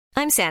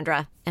I'm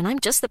Sandra, and I'm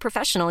just the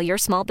professional your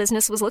small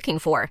business was looking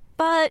for.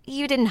 But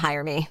you didn't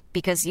hire me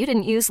because you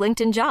didn't use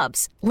LinkedIn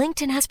Jobs.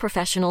 LinkedIn has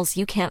professionals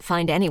you can't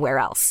find anywhere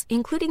else,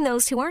 including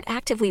those who aren't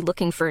actively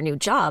looking for a new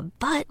job,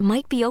 but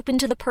might be open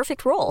to the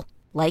perfect role,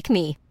 like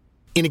me.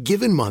 In a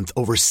given month,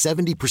 over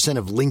 70%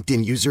 of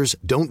LinkedIn users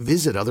don't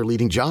visit other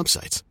leading job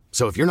sites.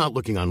 So if you're not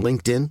looking on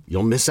LinkedIn,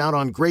 you'll miss out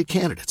on great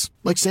candidates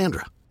like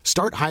Sandra.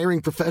 Start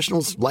hiring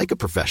professionals like a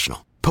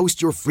professional.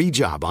 Post your free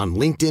job on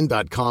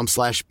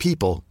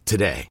linkedin.com/people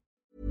today.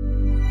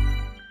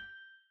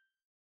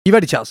 You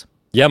ready, Charles?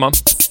 Yeah, man.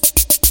 It's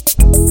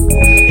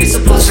a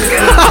Blossom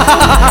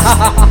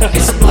podcast.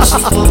 It's a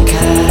Blossom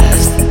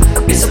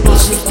podcast. It's a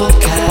Blossom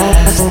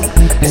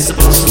podcast. It's a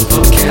Blossom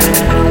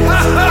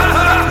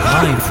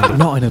podcast.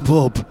 Not in a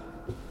pub.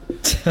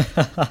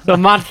 The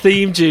mad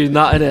theme tune,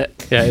 that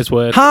innit? Yeah, it's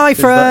weird. Hi,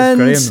 friends.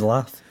 Graham's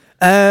laugh.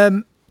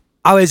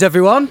 How is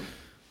everyone?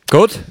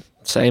 Good.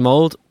 Same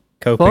old.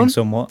 Coping Fun?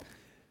 somewhat.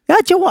 Yeah,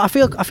 do you know what?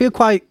 I feel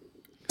quite.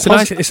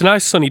 It's a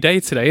nice sunny day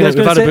today. Yeah, I was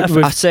We've had gonna a say,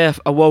 bit. I'd say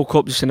I woke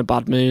up just in a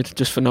bad mood,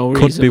 just for no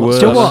Could reason. be worse.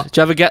 Do you know what? Do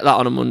you ever get that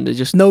on a Monday?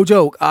 Just No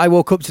joke. I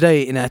woke up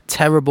today in a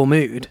terrible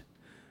mood.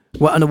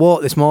 Went on a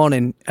walk this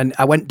morning, and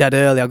I went dead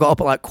early. I got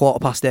up at like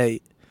 8:15,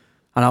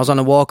 and I was on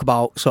a walk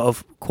about sort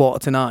of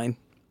 8:45,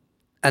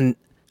 and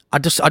I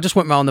just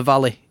went round the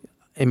valley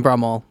in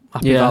Bramhall,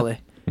 Happy Valley,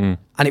 and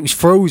it was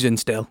frozen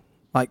still.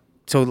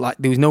 So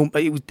there was no.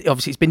 It was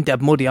obviously it's been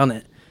dead muddy on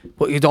it,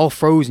 but it was all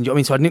frozen. Do you know what I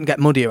mean? So I didn't get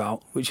muddier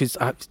out, which is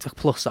a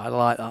plus side. I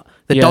like that.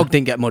 The dog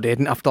didn't get muddy. I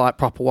didn't have to like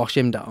proper wash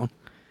him down,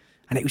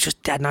 and it was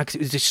just dead nice because it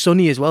was just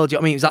sunny as well. Do you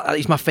know what I mean? It was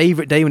it's my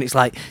favourite day when it's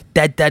like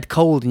dead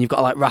cold and you've got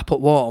to like wrap up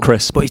warm,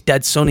 Crisp. but it's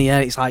dead sunny. Yeah,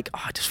 it's like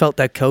I just felt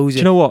dead cozy. Do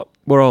you know what?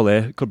 We're all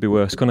here. It could be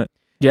worse, couldn't it?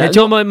 yeah. Do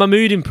you know, my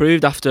mood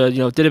improved after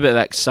did a bit of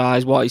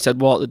exercise. What he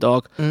said, walk the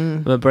dog.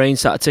 My brain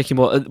started ticking.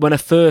 But when I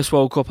first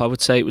woke up, I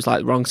would say it was like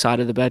the wrong side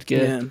of the bed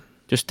gear. Yeah.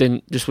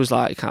 Just was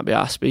like, can't be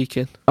arsed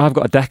speaking. I've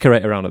got a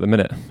decorator around at the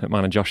minute at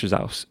mine and Josh's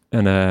house,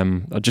 and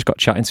I just got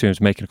chatting to him. He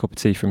was making a cup of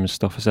tea for him and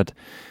stuff. I said,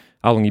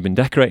 "How long have you been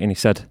decorating?" He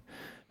said,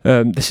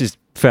 "This is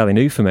fairly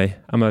new for me.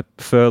 I'm a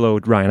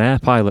furloughed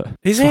Ryanair pilot."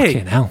 Is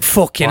Fucking he? hell.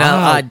 Fucking hell!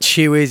 I'd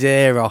chew his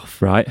ear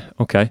off. Right.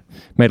 Okay.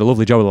 Made a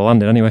lovely job of the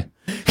landing anyway.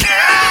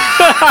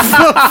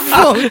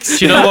 Do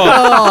you know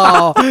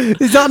what? Oh,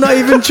 is that not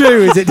even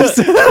true? Is it just?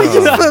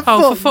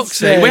 For fuck's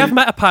sake! We have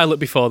met a pilot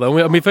before,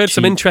 though. We've heard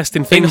some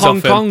interesting In things Hong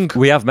off him. Kong.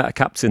 We have met a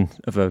captain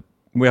of a.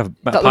 We have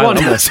met a That the pilot. one?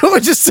 haven't we? That's what we're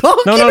just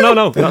talking.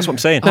 No. That's what I'm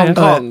saying. Hong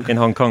Kong. In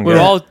Hong Kong. We were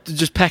yeah. all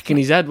just pecking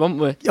his head, weren't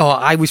we? Oh,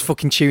 I was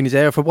fucking chewing his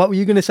ear off. What were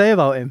you going to say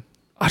about him?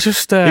 I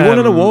just he won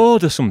an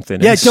award or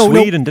something. Yeah, in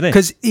Sweden, didn't he?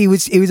 Because he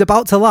was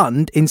about to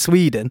land in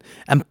Sweden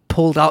and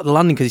pulled out the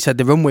landing because he said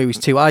the runway was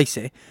too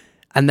icy,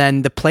 and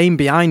then the plane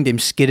behind him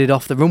skidded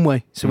off the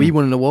runway, so he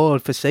won an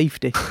award for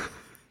safety.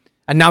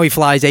 And now he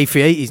flies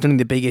A380. He's done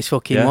the biggest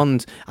fucking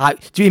ones.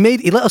 He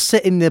let us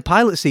sit in the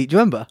pilot seat. Do you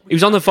remember? He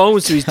was on the phone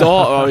to his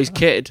daughter or his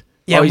kid.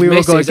 Yeah, or his we were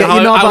missus. going, "Get I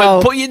your knob went,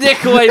 out." put your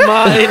dick away,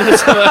 Martin. or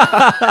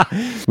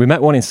something. We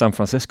met one in San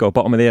Francisco,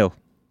 bottom of the hill. Do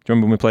you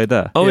remember when we played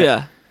there? Oh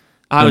yeah.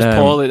 I was And,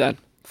 poorly then.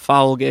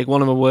 Foul gig,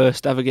 one of my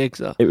worst ever gigs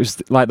though. It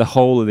was like the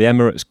whole of the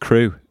Emirates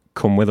crew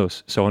come with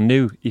us. So I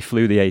knew he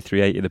flew the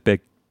A380, the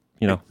big,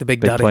 The big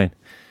daddy. plane.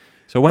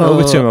 So I went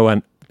over to him. I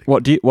went,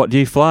 "What do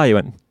you fly?" He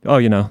went, "Oh,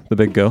 the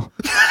big girl."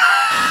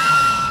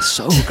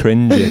 So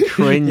cringy.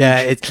 Cringe.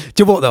 Yeah, do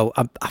you know what though?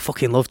 I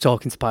fucking love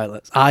talking to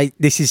pilots.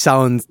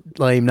 Sounds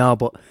lame now,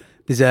 but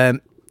there's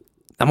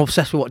I'm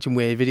obsessed with watching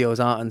weird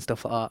videos, art and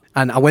stuff like that.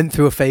 And I went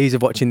through a phase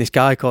of watching this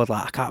guy called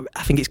I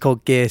think it's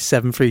called Gear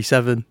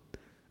 737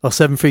 or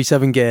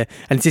 737 Gear,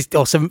 and it's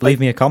just Leave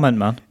me a comment,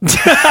 man.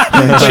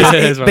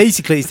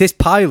 basically it's this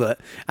pilot,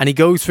 and he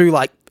goes through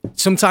like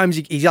sometimes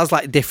he has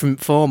like different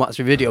formats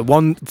of video.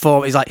 One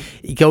form is like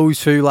he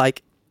goes through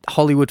like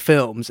Hollywood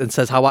films and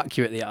says how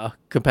accurate they are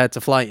compared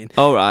to flying.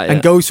 Oh right.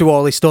 And goes through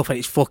all this stuff, and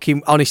it's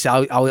fucking honestly,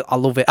 I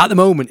love it. At the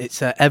moment,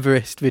 it's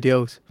Everest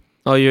videos.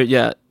 Oh,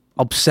 you're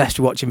Obsessed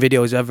with watching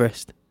videos of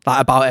Everest, like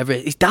about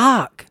Everest. It's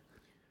dark.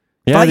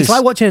 Yeah, It's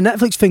like watching a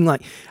Netflix thing.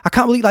 Like I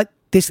can't believe like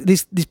there's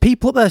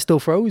people up there still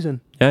frozen,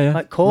 yeah.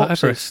 like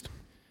corpses. Everest.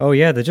 Oh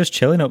yeah, they're just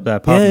chilling up there.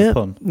 Pardon the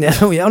pun.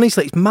 Yeah,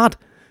 honestly, it's mad.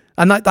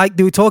 And like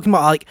they were talking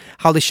about like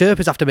how the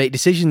Sherpas have to make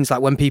decisions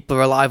like when people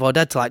are alive or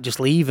dead to like just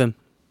leave them,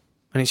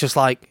 and it's just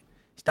like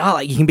it's dark.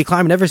 Like you can be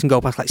climbing Everest and go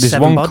past like There's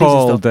 7 one bodies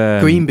called and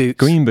stuff. Green Boots.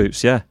 Green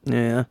Boots, yeah.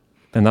 Yeah.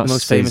 And that's The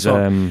most famous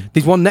one.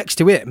 There's one next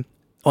to him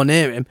or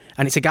near him,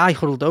 and it's a guy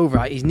huddled over.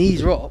 Right, his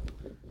knees are up,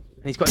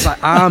 and he's got his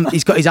like arm.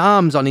 He's got his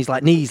arms on his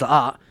like knees like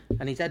that,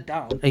 and his head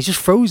down, and he's just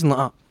frozen like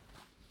that.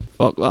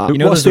 fuck that. You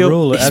know, What's there's a the-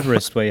 rule at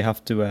Everest where you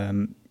have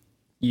to,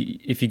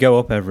 if you go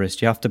up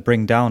Everest, you have to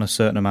bring down a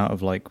certain amount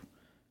of like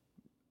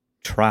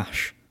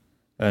trash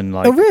and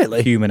like Oh,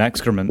 really? human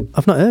excrement.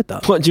 I've not heard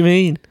that. What do you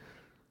mean?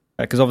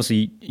 Because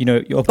obviously, you're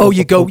up, Oh, up-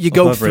 you go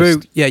up through.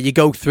 Everest. Yeah, you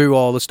go through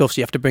all the stuff, so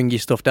you have to bring your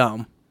stuff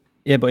down.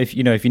 Yeah, but if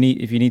you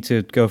need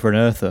to go for an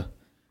earther,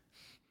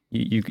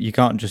 you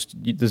can't just.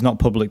 There's not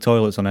public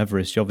toilets on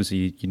Everest. You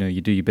obviously,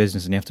 you do your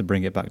business and you have to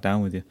bring it back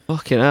down with you.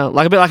 Fucking hell.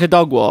 Like a bit like a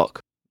dog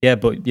walk. Yeah,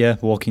 but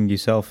walking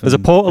yourself. There's a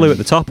portaloo at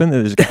the top, isn't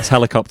there? That gets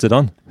helicoptered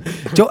on.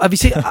 Have you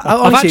seen?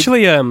 I've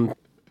actually,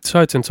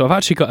 sorry to interrupt, I've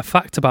actually got a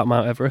fact about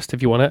Mount Everest,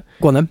 if you want it.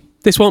 Go on then.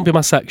 This won't be my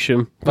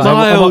section.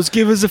 Miles,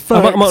 give us a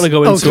fact. I'm not going to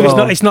go into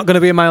so it's not going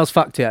to be a Miles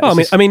fact yet. Oh,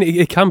 I mean,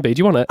 it can be. Do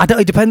you want it?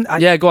 It depends.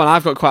 Yeah, go on.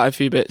 I've got quite a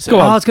few bits. Go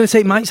on. I was going to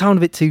say it might sound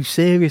a bit too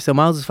serious. So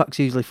Miles' facts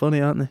are usually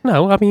funny, aren't they?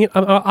 No, I mean, Go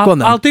on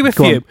then. I'll do a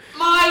Go few. on.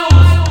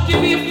 Miles,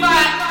 give me a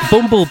fact.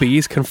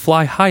 Bumblebees can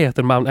fly higher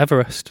than Mount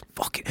Everest.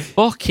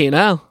 Fucking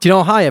hell. Do you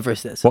know how high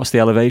Everest is? What's the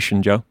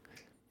elevation, Joe?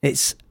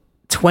 It's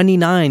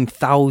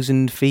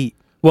 29,000 feet.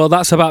 Well,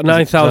 that's about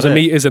 9,000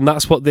 metres, and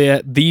that's what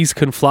these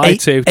can fly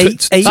to.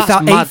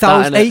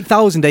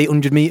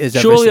 8,800 metres.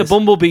 Surely a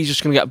bumblebee's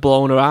just going to get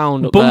blown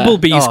around up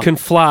Bumblebees there. can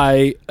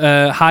fly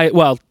high.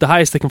 Well, the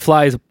highest they can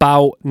fly is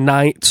about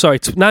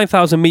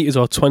 9,000 metres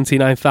or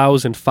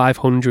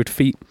 29,500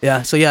 feet.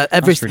 Yeah, so yeah,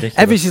 Everest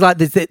is like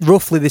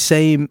roughly the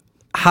same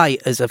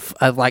height as a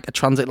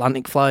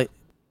transatlantic flight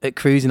at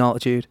cruising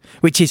altitude,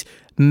 which is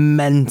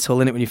mental,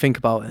 isn't it, when you think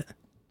about it?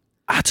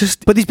 But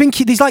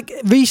there's like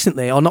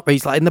recently, or not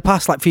recently, like in the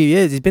past like few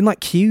years, there's been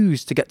like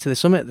queues to get to the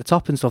summit at the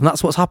top and stuff. And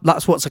that's what's happened.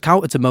 That's what's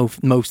accounted to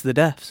most of the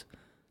deaths.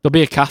 There'll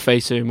be a cafe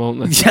soon, won't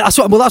there? Yeah, that's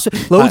what. Loads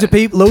of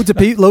people,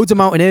 loads of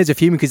mountaineers are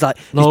fuming because like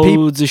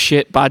loads of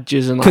shit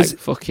badges and like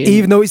fucking.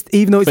 Even though it's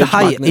the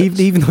highest, magnets.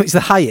 even though it's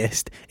the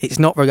highest, it's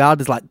not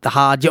regarded as like the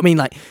hard. Do you know what I mean?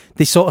 Like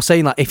they're sort of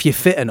saying like if you're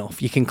fit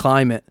enough, you can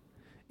climb it.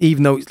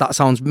 Even though that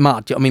sounds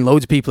mad. Do you know what I mean?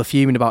 Loads of people are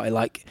fuming about it.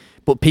 Like,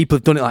 but people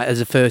have done it like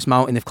as a first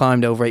mountain. They've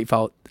climbed over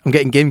 8,000. I'm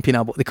getting gimpy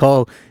now, but they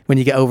call when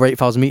you get over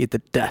 8,000 metres the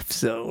death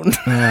zone.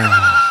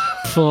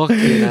 Fucking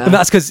hell. And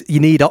that's because you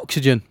need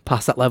oxygen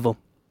past that level.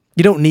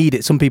 You don't need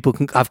it. Some people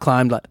have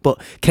climbed but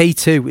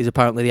K2 is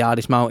apparently the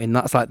hardest mountain.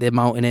 That's like the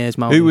mountaineers'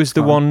 mountain. Who was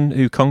the one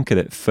who conquered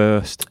it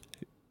first?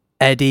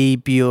 Eddie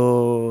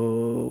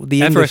Bure.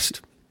 The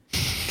Everest.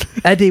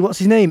 Eddie, what's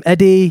his name?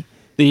 Eddie.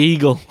 The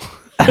Eagle.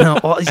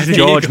 What is his name?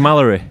 George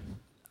Mallory.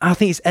 I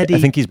think it's Eddie. I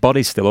think his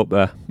body's still up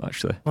there,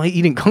 actually. Well,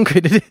 he didn't conquer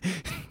it, did he?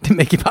 Didn't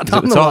make it back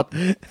down the top.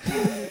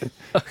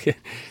 Okay.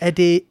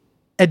 Eddie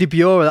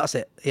Bure, that's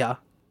it. Yeah.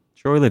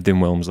 Sure, he lived in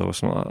Wilmslow or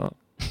something like that.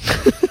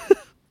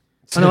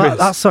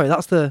 That's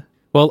the.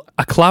 Well,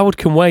 a cloud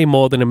can weigh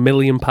more than £1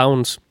 million.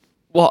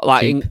 What,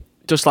 like,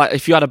 just like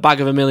if you had a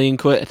bag of £1 million?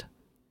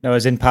 No,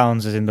 as in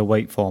pounds, as in the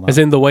weight format. As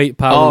in the weight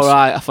pounds. Oh,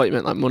 right. I thought you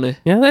meant like money.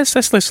 Yeah,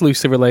 that's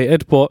loosely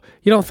related, but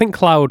you don't think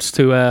clouds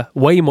to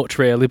weigh much,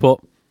 really, but...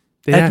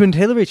 Yeah. Edmund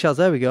Hillary, Charles,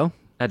 there we go.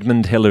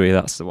 Edmund Hillary,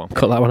 that's the one.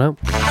 Cut that one out.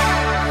 Negative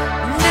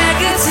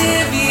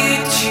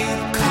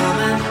YouTube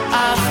coming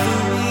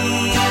after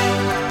me.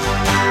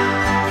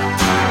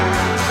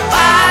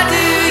 Why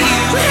do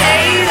you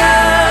hate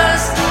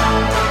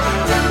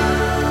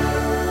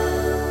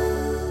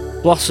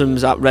us?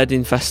 Blossoms at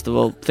Reading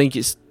Festival. I think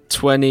it's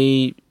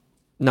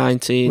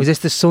 2019. Was this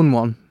the sun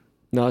one?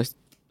 No,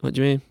 what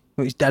do you mean?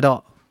 It was dead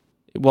hot.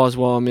 It was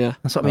warm, yeah.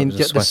 That's what I mean. It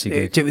was a sweaty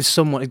gig. It was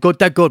someone. It's good,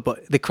 dead good,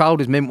 but the crowd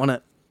was mint, wasn't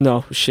it?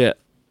 No, shit.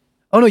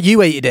 Oh no, you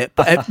hated it.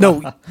 But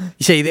no,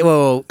 you see,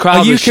 whoa.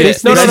 Crowd was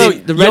shit. No.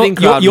 The Reading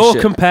crowd You're was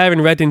shit. comparing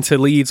Reading to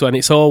Leeds when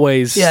it's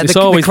always Yeah,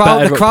 always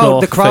better the up crowd.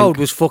 north, The crowd I think.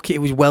 was fucking. It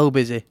was well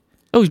busy.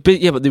 It was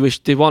big, yeah, but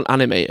they want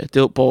animated.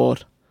 They look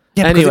bored.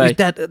 Yeah, because it Anyway. was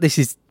dead. This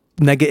is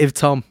negative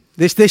Tom.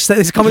 This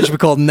comment should be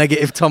called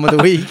negative Tom of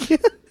the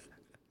week.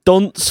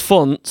 Dunce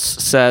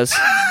Funts says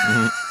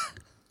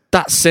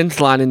that synth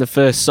line in the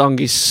first song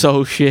is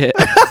so shit.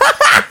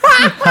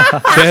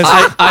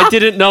 I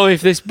didn't know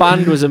if this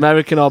band was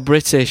American or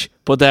British,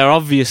 but they're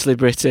obviously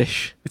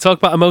British. You talk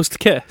about a Most to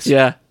Kiss?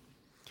 Yeah.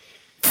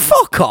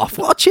 Fuck off!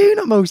 What a tune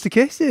at Most of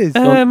Kisses.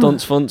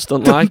 Dunce Funts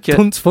don't like it.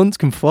 Dunce Funts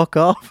can fuck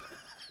off.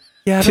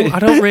 Yeah, I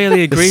don't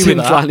really The agree with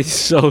synth that. line is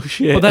so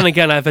shit. But then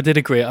again, if I did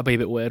agree, it'd be a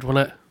bit weird,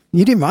 wouldn't it?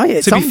 You didn't write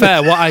it. To be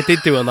fair, what I did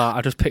do on that,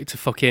 I just picked a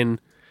fucking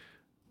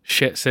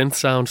shit synth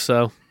sound,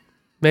 so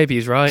maybe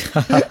he's right.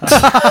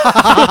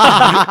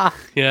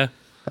 Yeah.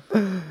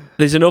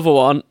 There's another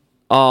one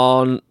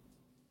on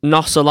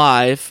Nos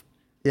Alive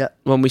Yeah.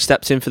 when we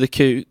stepped in for the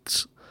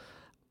Kooks.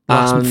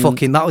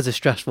 That was a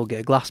stressful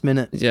gig. Last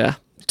minute. Yeah.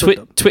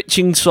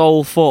 Twitching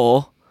Soul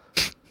 4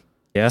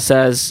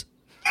 says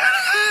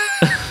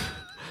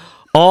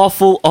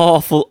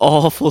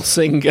awful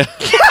singer.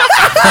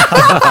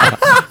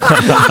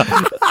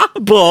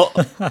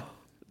 But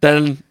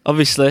then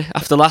obviously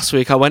after last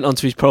week I went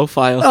onto his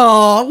profile.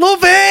 Oh, love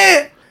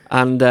it!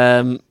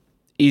 And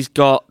he's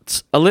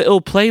got a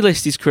little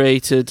playlist he's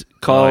created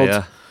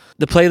called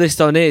the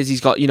playlist on his.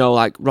 He's got,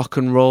 like rock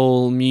and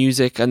roll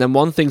music, and then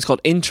one thing's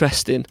called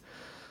Interesting.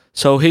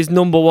 So his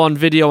number one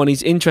video on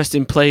his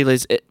Interesting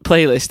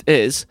playlist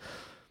is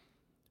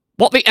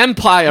what the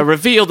Empire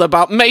revealed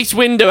about Mace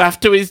Windu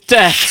after his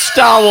death.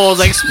 Star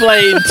Wars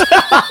explained.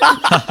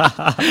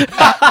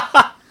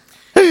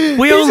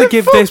 We only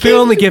give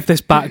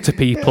this back to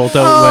people,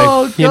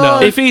 don't we?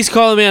 God. If he's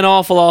calling me an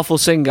awful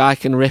singer, I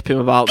can rip him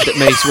about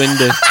Mace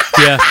Windu.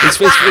 Yeah.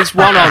 It's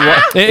one on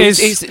one.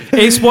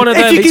 It's one of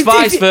them. It's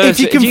vice versa. If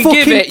you give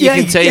it, you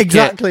can take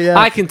exactly, it. Yeah.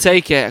 I can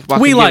take it.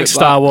 We like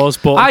Star Wars,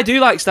 but I do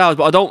like Star Wars,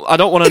 but I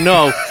don't want to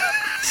know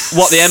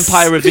what the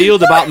Empire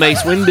revealed about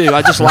Mace Windu.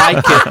 I just like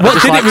it.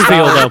 What did it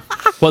reveal, though?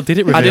 What did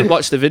it reveal? I didn't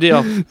watch the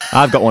video.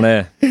 I've got one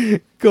here.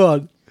 Go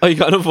on. Oh, you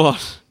got another one?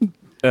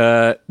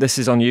 This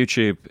is on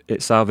YouTube.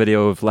 It's our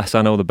video of Less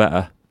I Know the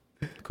Better.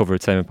 Cover of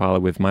Tame Impala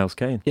with Miles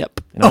Kane.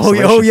 Yep.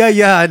 Oh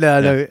yeah, I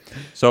know.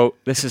 So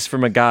this is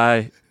from a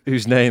guy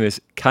whose name is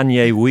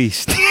Kanye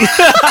West.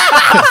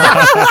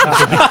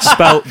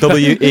 Spelt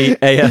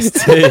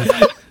Weast.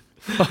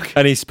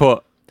 And he's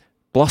put,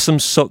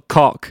 "Blossoms suck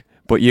cock,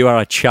 but you are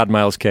a Chad,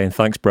 Miles Kane.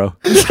 Thanks, bro."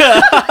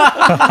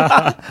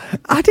 I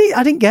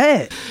didn't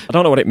get it. I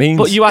don't know what it means.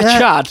 But you are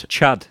Chad.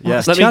 Chad,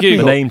 yes. Let me The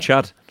Google. name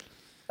Chad.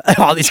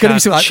 Oh, it's going to be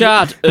something like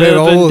Chad we're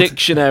Urban old.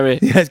 Dictionary.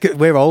 Yeah, it's good.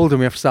 We're old and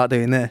we have to start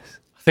doing this.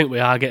 I think we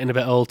are getting a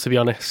bit old, to be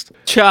honest.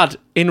 Chad,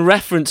 in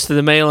reference to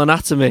the male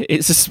anatomy,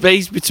 it's a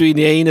space between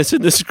the anus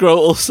and the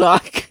scrotal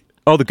sac.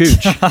 Oh, the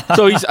gooch.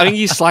 So I think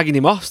he's slagging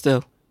him off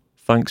still.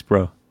 Thanks,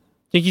 bro.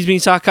 Think he's being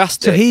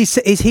sarcastic?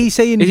 So is he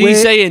saying? Is he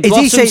saying, Is he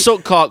Blossom saying?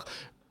 suck cock,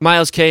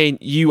 Miles Kane,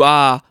 you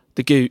are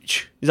the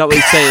gooch? Is that what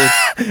he's saying?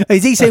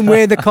 Is he saying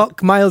where the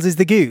cock, Miles is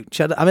the gooch?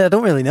 I mean, I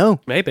don't really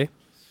know. Maybe.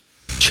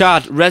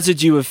 Chad,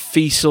 residue of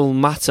fecal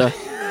matter.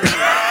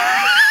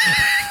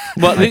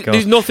 Well,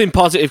 there's nothing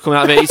positive coming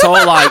out of it. It's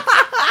all like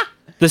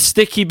the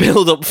sticky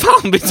build-up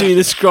found between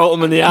the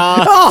scrotum and the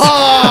arse.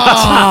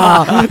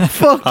 Oh,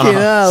 fucking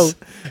hell.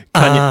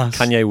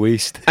 Kanye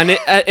West. And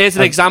here's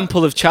an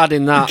example of Chad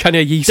in that.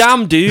 Kanye Yeast.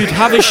 Damn, dude,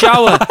 have a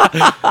shower.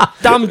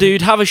 Damn,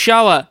 dude, have a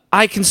shower.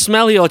 I can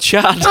smell your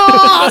Chad.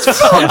 Oh,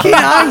 fucking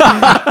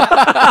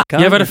hell.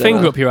 You ever had a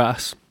finger up your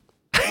ass?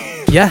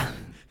 Yeah.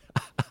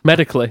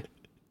 Medically?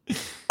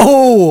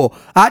 Oh,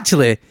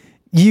 actually,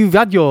 you've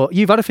had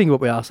a finger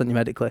up your arse, haven't you,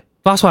 medically?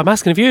 That's why I'm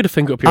asking if you had a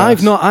finger up your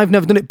ass. I've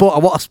never done it, but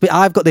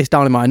I've got this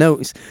down in my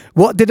notes.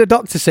 What did a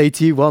doctor say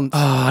to you once? Oh,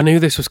 I knew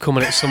this was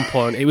coming at some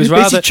point. It was This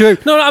rather is true.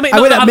 No, I mean,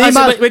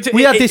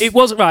 it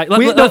wasn't right.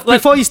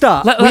 Before you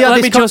start,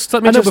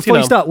 before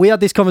you start, we had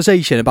this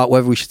conversation about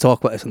whether we should talk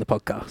about this on the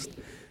podcast,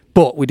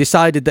 but we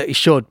decided that it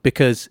should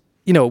because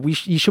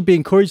you should be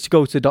encouraged to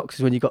go to the doctors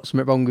when you got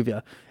something wrong with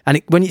you,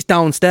 and when it's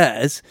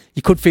downstairs,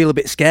 you could feel a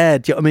bit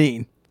scared. Do you know what I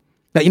mean?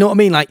 Like, you know what I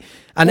mean? Like,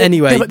 and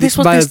anyway, yeah, but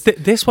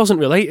this wasn't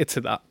related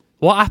to that.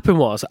 What happened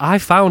was I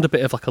found a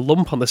bit of like a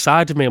lump on the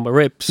side of me on my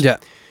ribs. Yeah.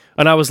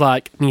 And I was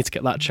like, need to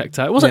get that checked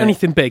out. It wasn't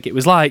anything big. It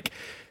was like,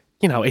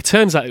 it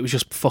turns out it was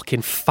just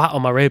fucking fat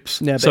on my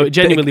ribs. Yeah, so it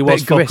genuinely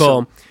was fuck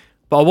home.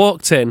 But I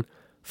walked in,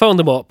 phoned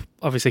them up.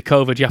 Obviously,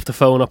 COVID, you have to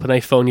phone up and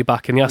they phone you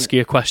back and they ask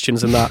you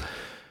questions and that.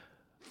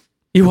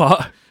 You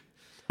what?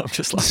 I'm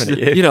just laughing at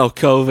you. You know,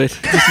 COVID.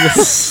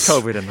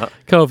 COVID and that.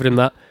 COVID and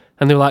that.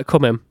 And they were like,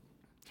 come in.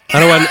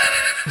 And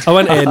I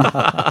went in,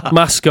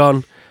 mask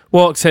on,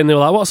 walked in, they were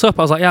like, what's up?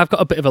 I was like, yeah, I've got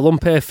a bit of a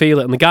lump here, feel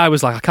it. And the guy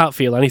was like, I can't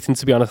feel anything,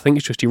 to be honest. I think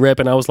it's just your rib.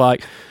 And I was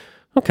like,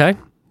 okay,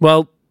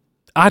 well,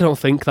 I don't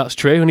think that's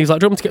true. And he's like,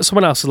 do you want me to get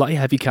someone else? I was like,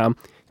 yeah, if you can.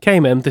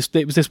 Came in,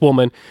 it was this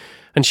woman,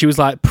 and she was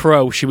like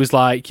she was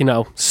like,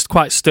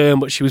 quite stern,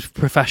 but she was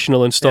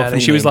professional and stuff.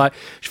 And she was like,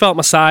 she felt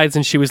my sides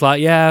and she was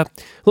like, yeah,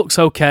 looks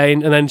okay.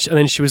 And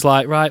then she was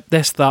like, right,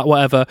 this, that,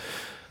 whatever.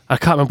 I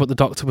can't remember what the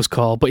doctor was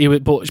called, but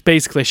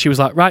basically she was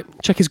like, right,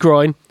 check his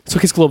groin,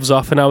 took his gloves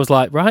off, and I was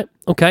like, right,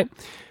 okay.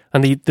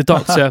 And the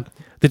doctor,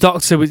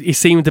 he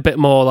seemed a bit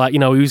more like,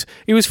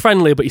 he was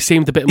friendly, but he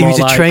seemed a bit more like...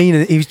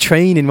 He was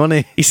training,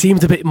 wasn't he? He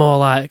seemed a bit more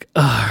like,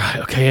 oh,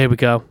 right, okay, here we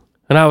go.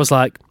 And I was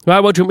like,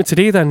 right, what do you want me to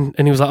do then?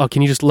 And he was like, oh,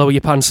 can you just lower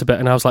your pants a bit?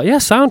 And I was like, yeah,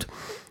 sound.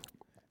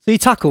 So your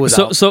tackle was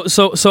out?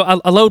 So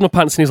I lowered my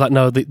pants, and he was like,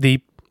 no, they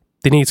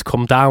need to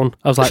come down.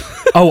 I was like,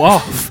 oh,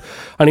 off.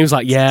 And he was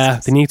like, yeah,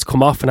 they need to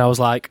come off. And I was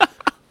like,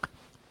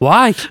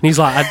 why? And he's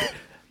like,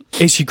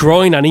 it's your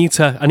groin. I need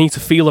to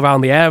feel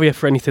around the area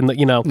for anything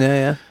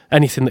that,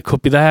 anything that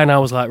could be there. And I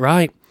was like,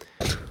 right.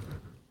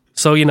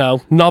 So,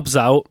 knobs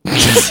out,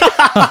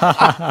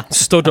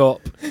 stood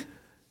up.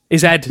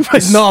 His head.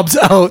 His knobs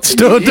out,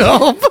 stood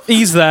up.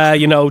 He's there,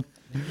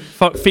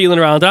 feeling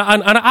around.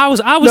 And I was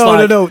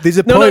like... No, there's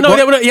a point.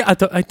 No, yeah,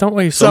 I don't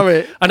worry.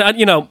 Sorry. And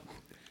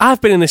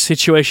I've been in this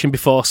situation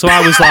before, so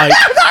I was like...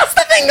 That's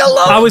the thing I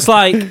love.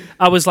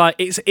 I was like,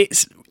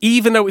 it's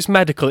even though it's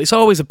medical, it's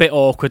always a bit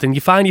awkward, and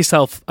you find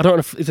yourself, I don't know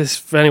if this is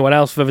for anyone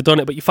else who's ever done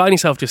it, but you find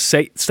yourself just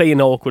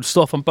saying awkward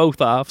stuff on both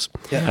halves.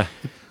 Yeah.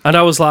 And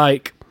I was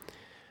like,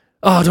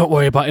 oh, don't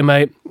worry about it,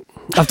 mate.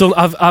 I've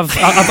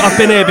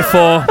been here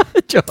before.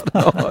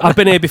 I've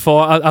been here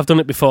before. I've done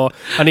it before.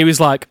 And he was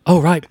like,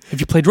 oh, right. Have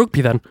you played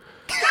rugby then?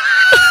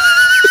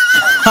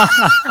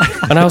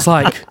 And I was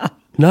like,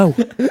 no.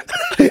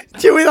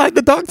 Do you mean like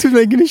the doctor's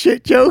making a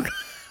shit joke?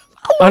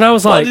 And I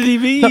was like, what did he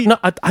mean? No,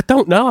 I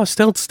don't know. I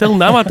still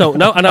now I don't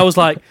know. And I was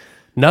like,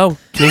 no.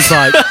 And he's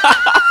like,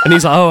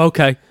 oh,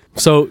 okay.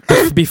 So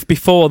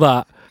before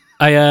that,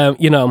 I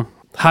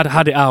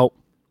had it out.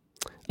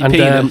 Your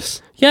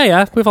penis.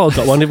 Yeah, we've all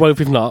got one. Well,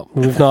 we've not.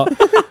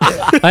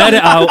 I had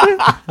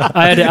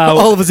it out.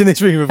 All of us in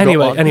this room have got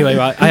one. Anyway,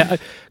 right. I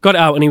got it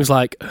out, and he was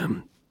like,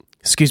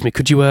 excuse me,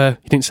 could you,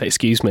 he didn't say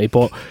excuse me,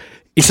 but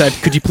he said,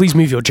 could you please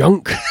move your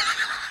junk?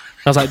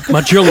 I was like,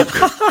 my junk.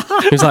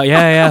 He was like,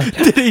 yeah.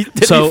 Did he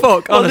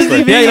fuck?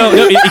 Honestly. Yeah,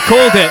 no, he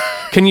called it,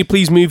 can you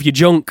please move your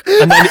junk?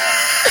 And then...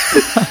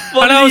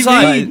 And I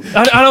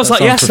was like,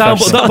 yes, Sam,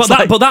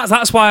 but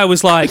that's why I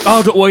was like,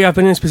 oh, don't worry, I've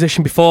been in this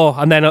position before.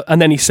 And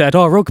then he said,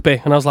 oh,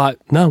 rugby, and I was like,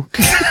 no,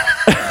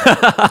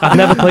 I've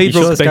never played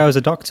Sure rugby. this guy was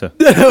a doctor.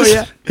 Oh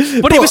yeah.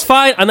 But it was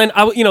fine, and then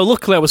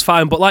luckily I was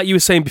fine. But like you were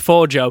saying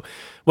before, Joe,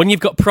 when you've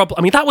got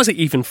that wasn't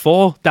even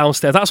for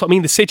downstairs. That's what I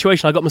mean. The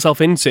situation I got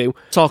myself into.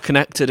 It's all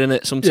connected, isn't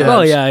it? Sometimes.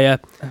 Well, yeah.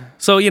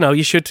 So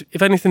you should,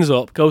 if anything's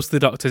up, go to the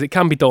doctors. It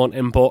can be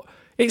daunting, but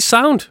it's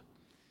sound.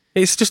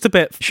 It's just a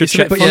bit.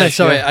 But yeah,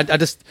 sorry, I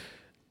just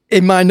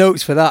in my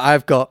notes for that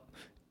I've got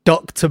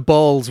Dr.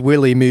 Balls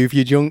Willie move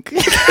your junk.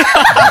 They're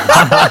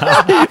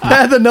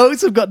the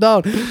notes I've got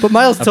down. But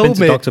Miles I've told been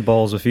to me. Dr.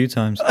 Balls a few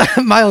times.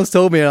 Miles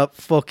told me,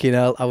 fucking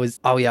hell, I was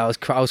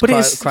crying. But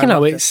it's crying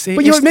it's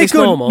but you make it's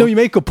good, normal. No, you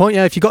make a good point.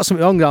 Yeah, if you got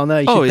something wrong down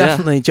there, you should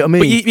definitely. Do you know what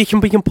I mean? But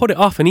we can put it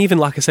off, and even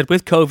like I said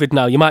with COVID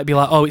now, you might be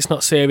like, oh, it's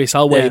not serious.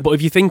 I'll wait. Yeah. But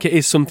if you think it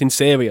is something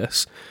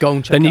serious, Go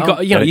and check. then it you out.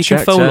 got you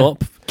can phone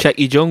up. Check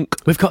your junk.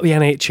 We've got the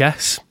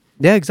NHS.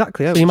 Yeah,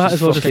 exactly. Yeah, So you which might is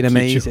as well just fucking check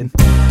your amazing.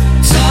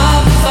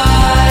 Top 5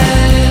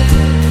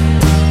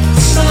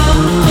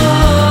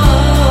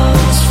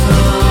 songs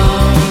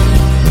from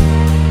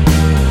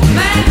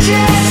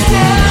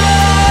Manchester.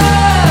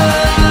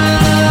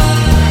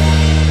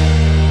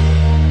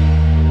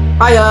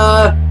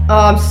 Hiya. Oh,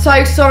 I'm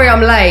so sorry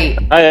I'm late.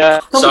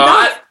 It's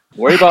alright.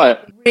 Worry about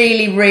it.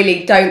 Really,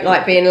 really don't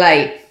like being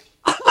late.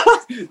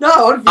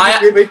 No, I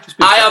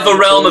have a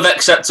realm of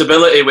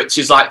acceptability, which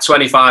is like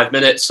 25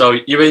 minutes. So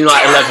you're in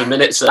like 11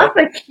 minutes. That's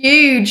a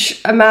huge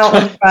amount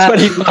of...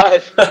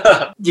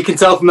 25. You can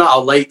tell from that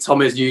how late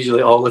Tom is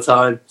usually all the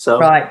time. So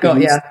Right, got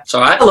ya. It's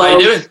alright. How are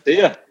you doing? See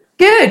ya.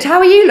 Good, how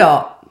are you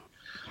lot?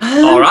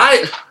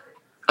 Alright.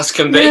 As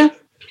can be.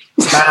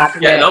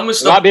 Getting on with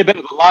stuff. Might be a bit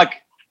of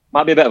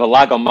a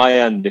lag. On my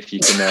end if you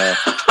can.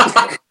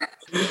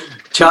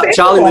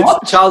 Charlie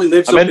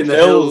lives I'm up in in the Hills.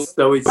 hills,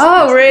 so he's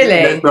really?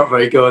 it's not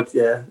very good.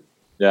 Yeah.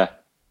 Yeah.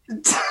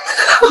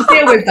 We'll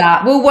deal with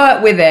that. We'll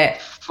work with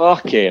it.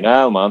 Fucking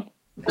hell, man.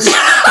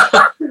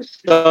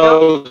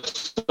 So,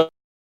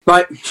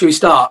 Right, should we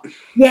start?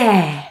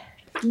 Yeah.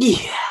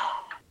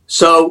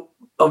 So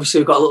obviously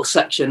we've got a little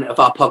section of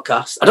our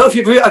podcast. I don't know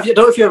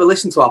if you ever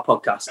listened to our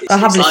podcast. I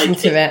have listened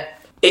to it.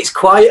 It's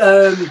quite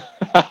I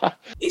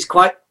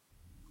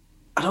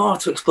don't know how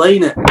to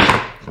explain it.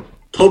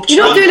 Pub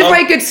You're not chat. doing a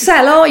very good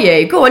sell, are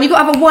you? Go on, you've got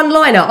to have a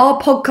one-liner. Our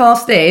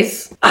podcast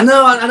is... I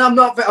know, and I'm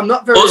not very.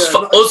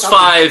 Us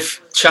five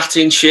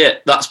chatting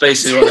shit. That's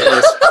basically what it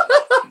is.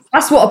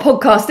 That's what a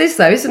podcast is,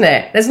 though, isn't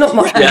it? There's not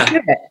much Yeah. to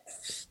it.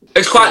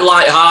 It's quite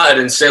light-hearted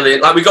and silly.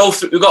 Like we've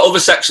got other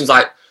sections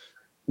like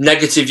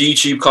negative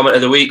YouTube comment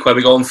of the week where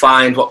we go and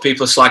find what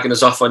people are slagging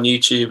us off on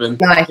YouTube and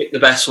Nice. pick the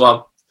best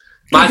one.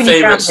 My Keeping you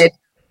favourites, grounded.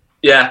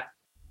 yeah,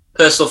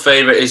 personal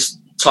favourite is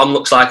Tom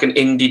looks like an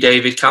indie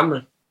David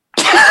Cameron.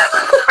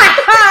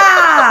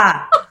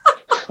 Ah!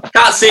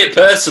 Can't see it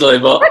personally,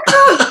 but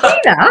See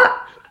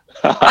that?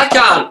 I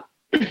can't.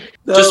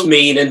 Just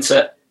mean, isn't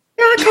it?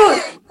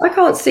 Yeah, I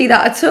can't see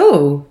that at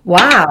all.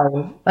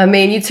 Wow. I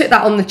mean, you took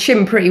that on the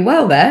chin pretty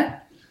well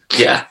there.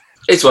 Yeah,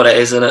 it's what it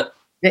is, isn't it?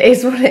 It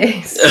is what it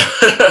is.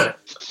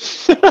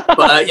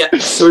 But yeah,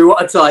 so we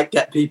wanted to like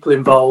get people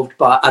involved,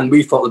 and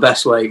we thought the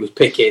best way was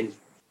picking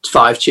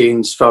 5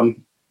 tunes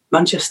from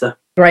Manchester.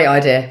 Great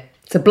idea.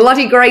 It's a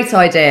bloody great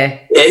idea.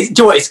 Do you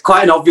know what? It's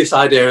quite an obvious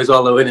idea as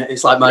well, though, isn't it?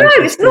 It's like Manchester.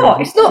 No, it's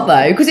not. It's not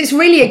though, because it's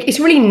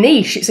really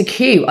niche. It's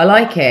cute. I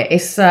like it.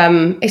 It's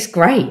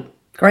great.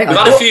 Great.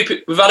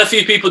 We've had a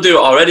few people do it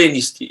already, and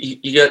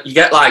you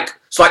get like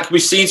it's like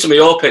we've seen some of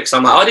your picks.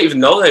 I'm like, I didn't even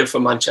know they were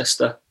from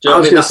Manchester. Do you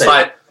know what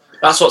I mean?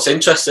 That's what's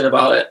interesting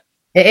about it.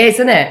 It is,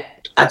 isn't it?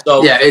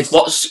 So yeah,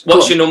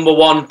 what's your number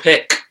one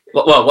pick?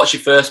 Well, what's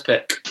your first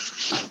pick?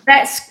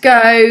 Let's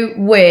go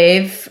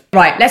with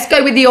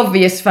the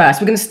obvious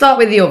first. We're going to start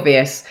with the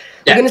obvious.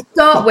 Yeah. We're going to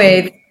start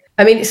with,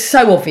 I mean, it's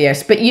so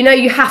obvious, but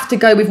you have to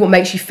go with what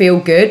makes you feel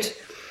good.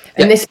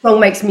 And this song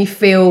makes me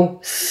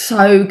feel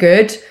so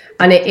good.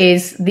 And it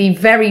is the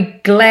very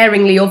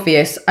glaringly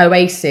obvious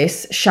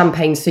Oasis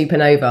Champagne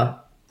Supernova.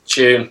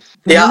 Tune.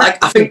 Yeah,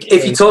 I think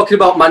if you're talking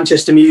about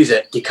Manchester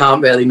music, you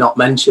can't really not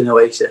mention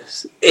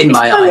Oasis, in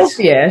my eyes.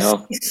 Obvious.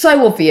 No. It's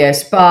so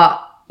obvious,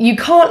 but you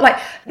can't,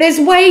 there's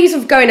ways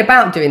of going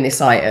about doing this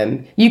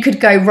item. You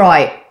could go,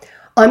 right,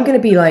 I'm going to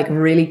be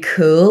really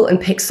cool and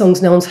pick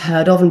songs no one's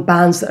heard of and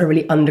bands that are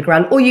really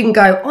underground. Or you can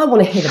go, I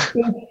want to hear the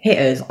big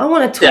hitters. I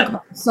want to talk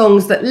about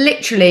songs that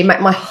literally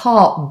make my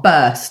heart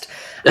burst.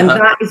 And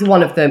that is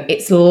one of them.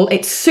 It's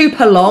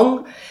super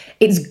long.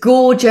 It's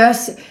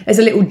gorgeous. There's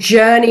a little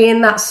journey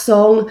in that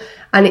song.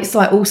 And it's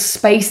all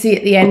spacey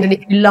at the end. And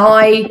if you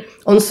lie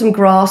on some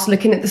grass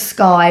looking at the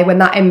sky when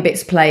that end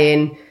bit's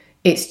playing,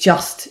 it's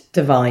just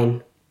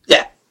divine.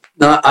 Yeah.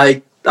 No,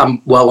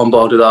 I'm well on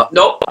board with that.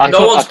 No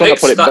one's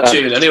picked that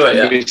tune anyway.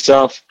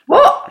 Yeah.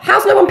 What?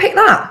 How's no one picked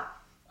that?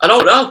 I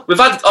don't know. We've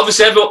had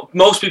obviously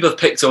most people have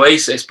picked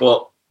Oasis,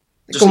 but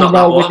just Go not and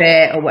that roll one. with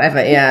it or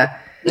whatever. Yeah.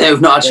 No,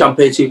 we've not had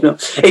champagne soup. No.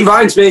 It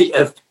reminds me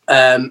of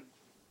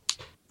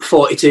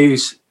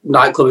 42's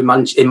nightclub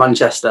in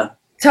Manchester.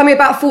 Tell me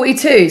about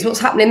 42's. What's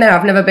happening there?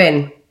 I've never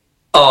been.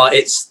 Oh,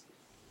 it's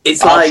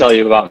I'll like... tell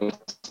you about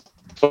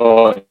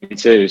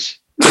 42's.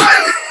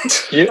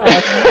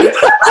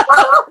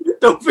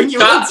 Don't think you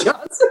want to.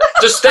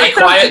 Just stay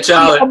quiet,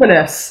 Charlie.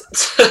 Ominous.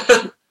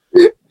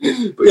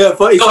 Yeah,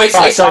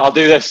 42's. I'll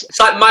do this. It's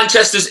like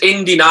Manchester's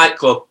indie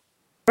nightclub.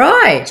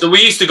 Right. So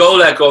we used to go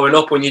there growing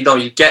up when, you know,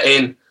 you'd get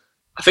in.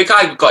 I think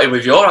I got in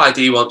with your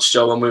ID once,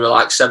 Joe, when we were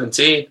like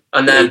 17.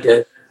 And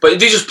then, but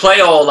they just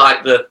play all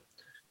like do you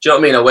know what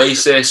I mean?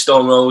 Oasis,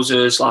 Stone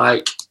Roses,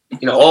 like,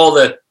 you know, all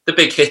the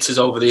big hitters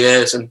over the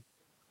years. And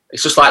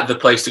it's just like the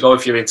place to go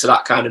if you're into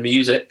that kind of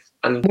music.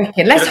 And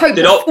let's hope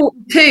that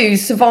 42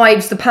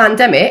 survives the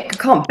pandemic. I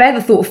can't bear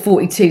the thought of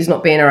 42's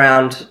not being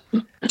around.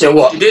 Do you know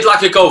what? We did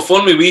like a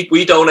GoFundMe.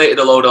 We donated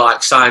a load of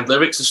like signed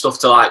lyrics and stuff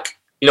to like,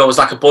 you know, it was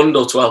like a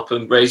bundle to help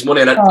them raise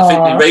money. And I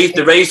think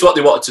they raised what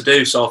they wanted to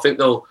do. So I think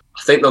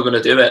they're going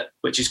to do it,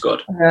 which is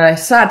good.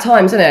 Sad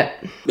times, isn't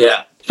it?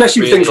 Yeah,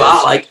 especially with things like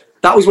that. Like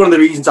that was one of the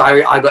reasons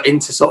I got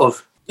into sort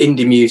of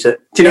indie music.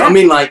 Do you know what I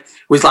mean? Like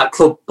was like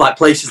club, like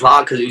places like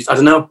that, because it was, I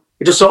don't know.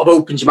 It just sort of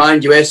opens your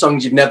mind. You hear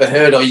songs you've never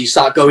heard, or you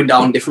start going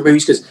down different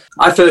routes. Because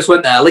I first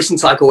went there, I listened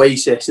to like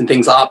Oasis and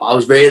things like that. But I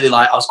was really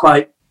like, I was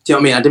quite. Do you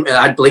know what I mean?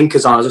 I had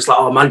blinkers on. I was just like,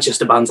 oh,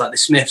 Manchester bands like the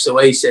Smiths,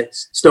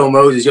 Oasis, Stone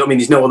Roses. You know what I mean?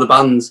 There's no other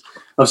bands.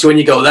 Obviously, when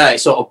you go there, it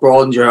sort of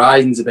broadens your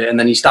horizons a bit, and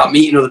then you start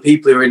meeting other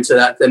people who are into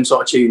them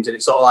sort of tunes, and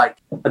it's sort of like,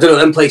 I don't know,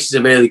 them places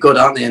are really good,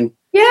 aren't they? And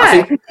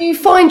yeah, you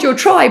find your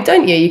tribe,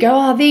 don't you? You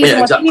go, these are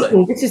my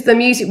people. This is the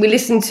music we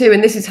listen to,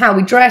 and this is how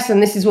we dress,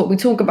 and this is what we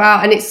talk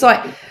about, and it's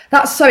like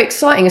that's so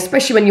exciting,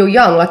 especially when you're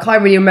young. Like I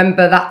really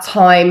remember that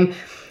time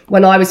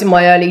when I was in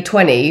my early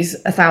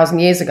 20s, 1,000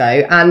 years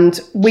ago,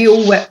 and we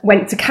all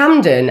went to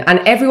Camden, and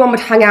everyone would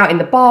hang out in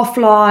the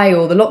Barfly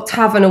or the Lock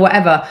Tavern or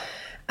whatever.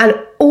 And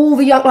all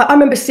the young, like I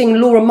remember seeing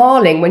Laura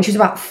Marling when she was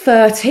about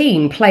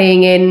 13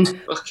 playing in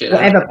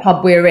whatever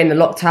pub we were in, the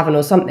Lock Tavern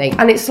or something.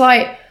 And it's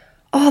like,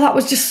 oh, that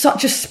was just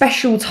such a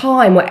special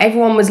time where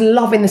everyone was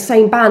loving the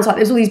same bands. Like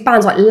there's all these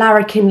bands like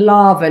Larrikin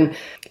Love and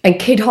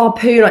Kid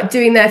Harpoon like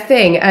doing their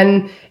thing.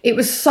 And it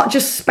was such a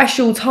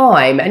special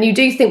time. And you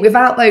do think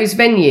without those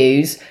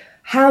venues,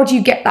 how do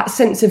you get that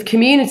sense of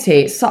community?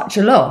 It's such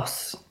a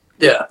loss.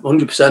 Yeah,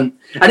 100%. And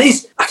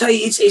I tell you,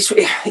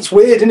 it's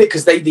weird, isn't it?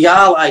 Because they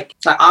are like,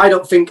 I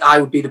don't think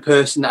I would be the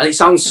person, and it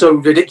sounds so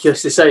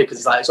ridiculous to say because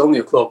it's like, it's only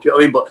a club, do you know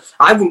what I mean? But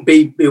I wouldn't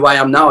be who I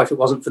am now if it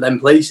wasn't for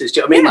them places, do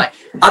you know what I mean? Like,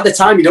 at the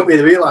time, you don't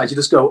really realise, you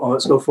just go,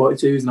 let's go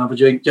 42's and have a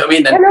drink, do you know what I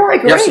mean? Then I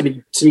agree. You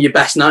have some of your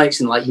best nights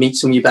and like meet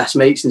some of your best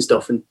mates and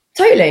stuff. And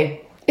totally.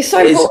 It's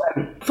so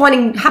important.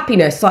 Finding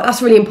happiness, like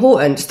that's really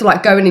important, just to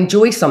like go and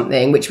enjoy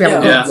something, which we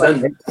haven't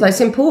done. So it's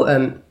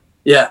important.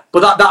 Yeah,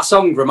 but that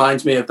song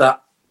reminds me of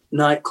that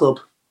nightclub.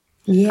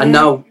 Yeah. And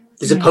now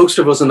there's a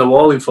poster of us on the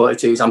wall in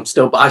 42's. Oh,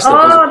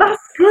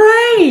 that's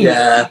great.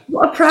 Yeah.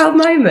 What a proud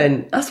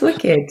moment. That's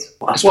wicked.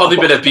 It's probably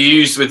been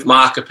abused with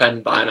marker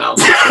pen by now.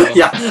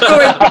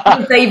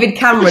 Yeah. David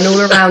Cameron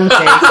all around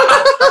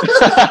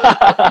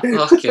you.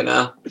 Fucking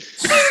hell.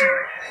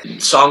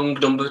 Song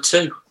number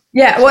 2.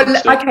 Yeah, well,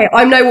 okay,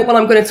 I know what one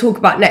I'm going to talk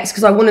about next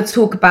because I want to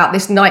talk about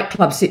this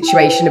nightclub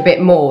situation a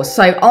bit more.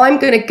 So I'm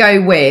going to go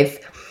with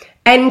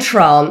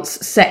Entrance,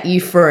 Set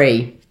You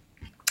Free.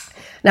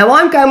 Now,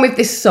 I'm going with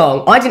this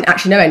song. I didn't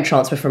actually know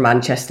Entrance were from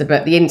Manchester,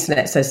 but the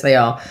internet says they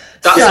are.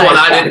 That's the one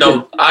I didn't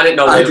know. I didn't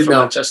know they were from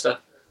Manchester.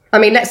 I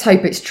mean, let's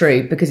hope it's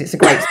true because it's a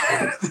great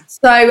song.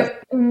 So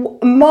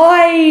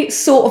my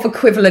sort of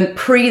equivalent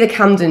pre the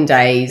Camden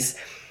days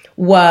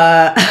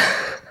were...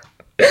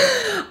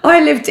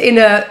 I lived in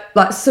a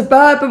like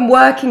suburban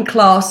working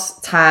class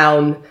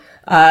town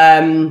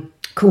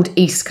called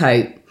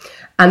Eastcote,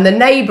 and the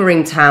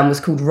neighbouring town was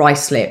called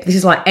Ruislip. This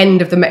is like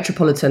end of the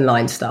Metropolitan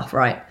line stuff,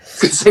 right?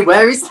 So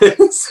where is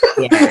this?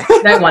 Yeah,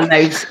 no one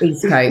knows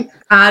Eastcote.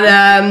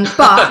 And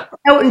but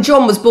Elton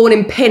John was born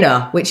in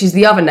Pinner, which is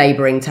the other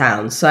neighbouring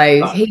town.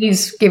 So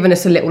he's given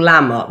us a little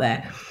landmark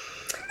there.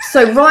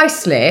 So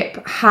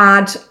Ruislip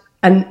had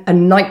a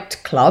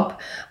nightclub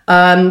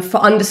for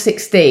under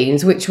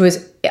 16s, which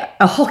was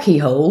a hockey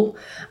hall,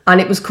 and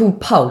it was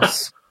called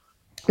Pulse.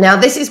 Now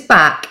this is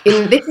like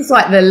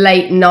the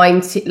late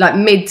 90s, like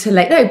mid to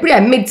late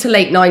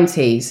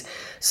 90s.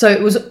 So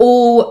it was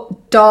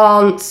all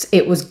dance,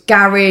 it was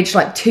garage,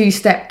 like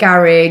 2-step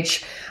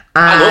garage.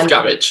 I love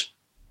garage.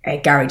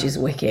 Garage is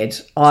wicked.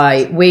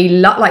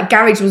 Like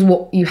garage was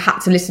what you had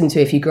to listen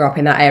to if you grew up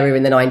in that area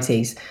in the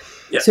 90s.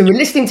 Yep. So we were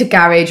listening to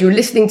garage, we were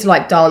listening to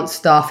like dance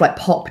stuff, like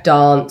pop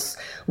dance,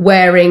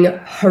 wearing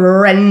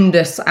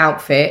horrendous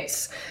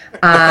outfits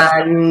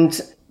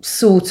and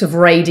sort of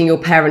raiding your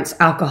parents'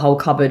 alcohol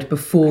cupboard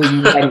before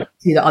you went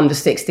to the under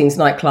 16s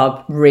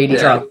nightclub really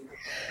drunk.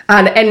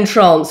 And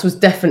Entrance was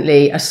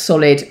definitely a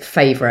solid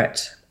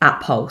favourite at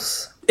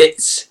Pulse.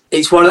 It's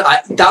one of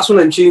that's one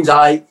of them tunes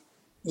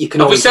you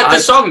can. Have we said the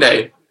song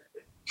name?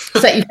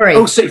 Set You Free.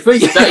 Oh, Set You Free.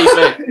 Set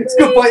You Free. It's a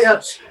good point.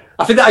 Yeah.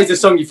 I think that is the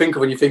song you think of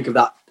when you think of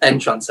that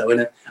Entrance, though,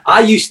 isn't it?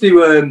 I used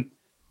to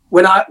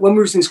when we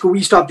were in school, we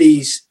used to have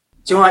these.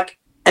 Do you know, like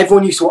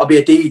everyone used to want to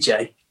be a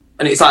DJ,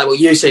 and it's like what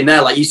you're saying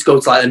there. Like, you used to go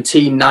to like them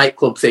teen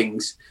nightclub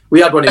things. We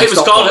had one in It was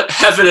called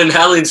Heaven and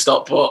Hell in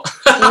Stockport.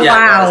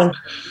 Wow.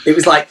 It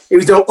was like,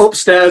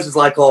 upstairs was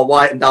like all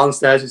white and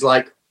downstairs was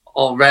like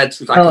all red. It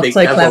was like a big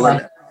so devil.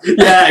 clever.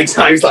 Yeah,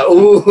 exactly. It was like,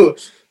 ooh.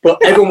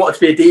 But everyone wanted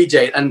to be a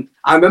DJ. And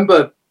I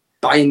remember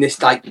buying this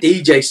like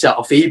DJ set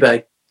off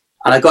eBay,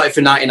 and I got it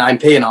for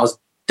 99p, and I was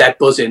dead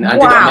buzzing. I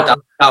did it on my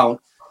dad's account.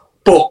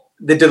 But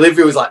the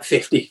delivery was like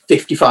 50,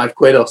 55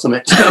 quid or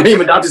something. Do you know what I mean?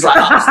 My dad was like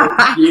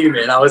absolutely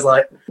fuming. I was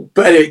like,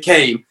 but anyway, it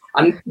came.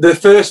 And the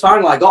first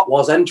vinyl I got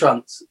was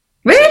Entrance.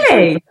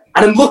 Really?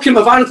 And I'm looking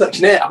at my vinyl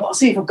collection here. I want to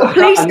see if I've got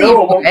Please that.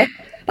 see it.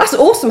 That's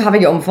awesome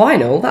having it on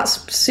vinyl.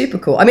 That's super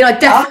cool. I mean, I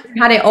definitely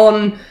had it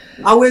on.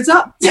 Oh, where's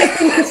that?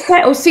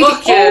 Cassette or CD.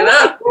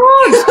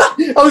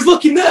 I was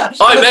looking there.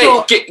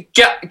 Oh, mate,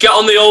 get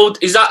on the old.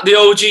 Is that the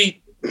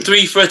OG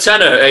 3 for a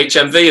tenner at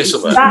HMV or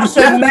something? That's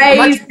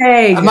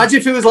amazing. Imagine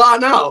if it was like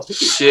that now.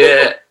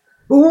 Shit.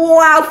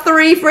 Wow,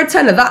 3 for a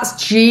tenner. That's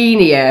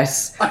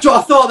genius. I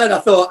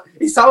thought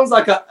it sounds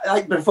like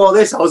before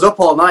this, I was up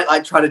all night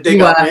like trying to dig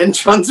out my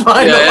Entrance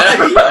vinyl.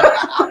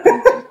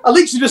 Yeah. I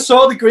literally just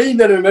saw the green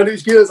then and remembered it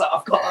was good. I was like,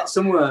 I've got that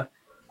somewhere.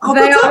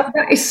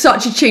 That is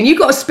such a tune. You've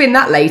got to spin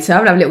that later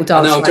and have a little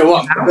dance. No, go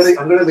on.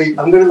 I'm gonna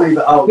leave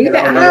it out. Leave it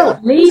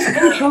out. Leave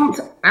Entrance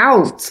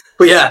out.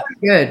 But yeah,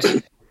 good.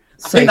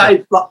 I think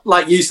that,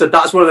 like you said,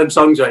 that's one of them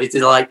songs where it's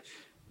like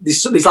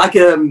there's like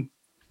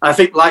I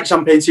think like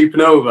Champagne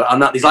Supernova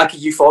and that there's like a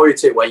euphoria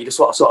to it where you just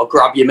want to sort of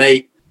grab your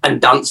mate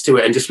and dance to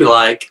it and just be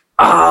like,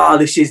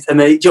 this is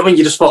amazing. Do you know what I mean?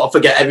 You just sort of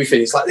forget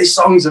everything. It's like, this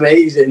song's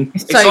amazing.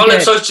 It's on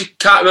it, so you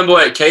can't remember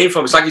where it came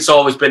from. It's like it's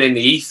always been in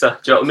the ether.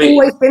 Do you know what I mean?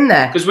 Always been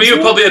there. Because we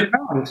were probably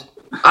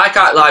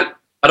I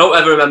don't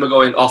ever remember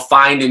going or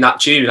finding that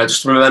tune. I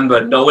just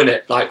remember knowing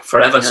it like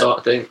forever sort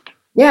of thing.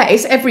 Yeah,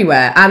 it's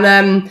everywhere.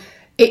 And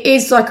it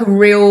is like a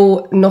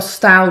real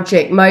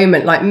nostalgic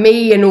moment. Like,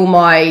 me and all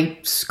my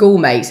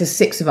schoolmates, there's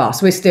 6 of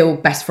us, we're still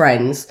best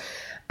friends.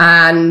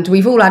 And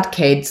we've all had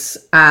kids,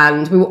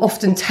 and we will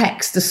often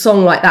text a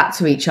song like that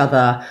to each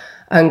other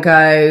and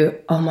go,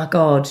 oh my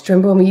God, do you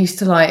remember when we used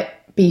to like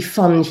be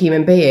fun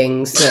human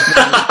beings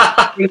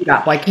that do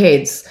that by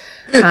kids?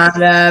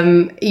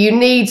 And you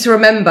need to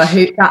remember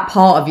that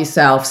part of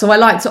yourself. So I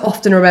like to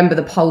often remember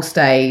the Pulse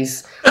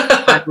days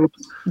and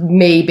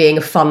me being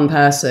a fun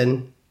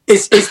person.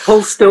 Is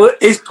Pulse still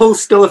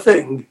a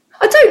thing?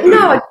 I don't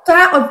know.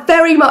 I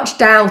very much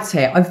doubt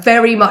it. I'm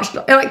not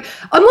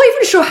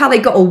even sure how they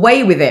got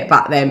away with it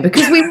back then,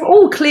 because we were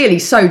all clearly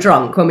so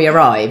drunk when we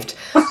arrived.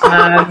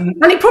 And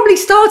it probably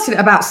started at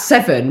about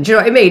 7. Do you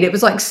know what I mean? It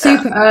was like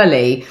super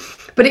early,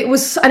 but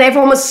and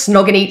everyone was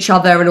snogging each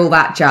other and all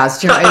that jazz.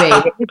 Do you know what I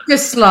mean? It was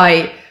just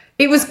like,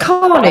 it was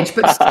carnage,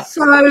 but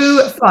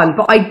so fun.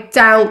 But I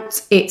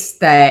doubt it's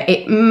there.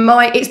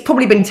 It's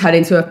probably been turned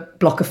into a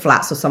block of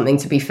flats or something,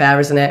 to be fair,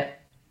 isn't it?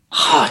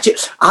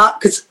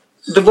 Because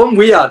the one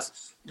we had,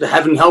 the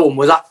Heaven and Hell one,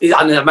 was, and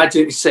I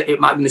imagine it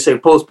might have been the same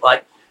post, but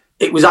like,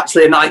 it was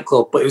actually a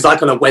nightclub, but it was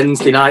like on a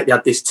Wednesday night, they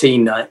had this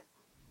teen night.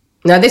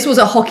 No, this was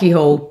a hockey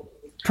hall,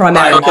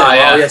 primarily.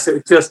 So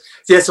it was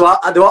just, so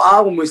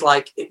our one was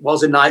like, it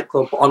was a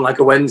nightclub, but on like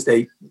a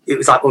Wednesday, it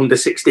was like under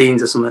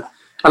 16s or something.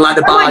 And like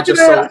the bar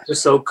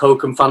just sold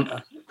Coke and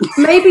Fanta.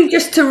 Maybe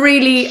just to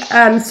really,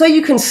 so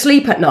you can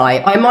sleep at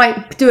night, I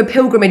might do a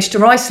pilgrimage to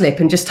Ruislip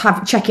and just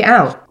check it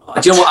out.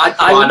 Do you know what?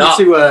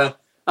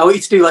 I want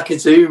you to do like a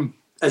Zoom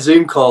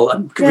call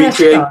and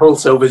recreate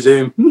Pulse over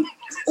Zoom.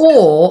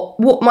 Or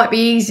what might be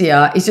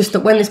easier is just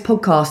that when this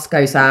podcast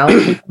goes out,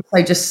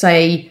 so just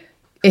say,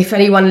 if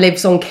anyone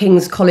lives on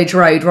King's College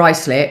Road,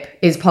 Ruislip,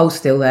 is Pulse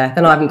still there?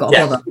 Then I haven't got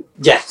to bother.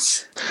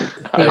 Yes.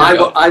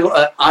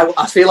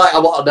 I feel like I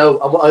want to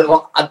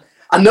know.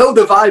 I know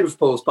the vibe of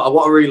Pulse, but I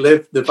want to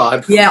relive the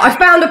vibe. Yeah, I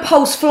found a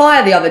Pulse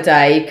flyer the other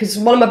day because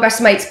one of my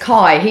best mates,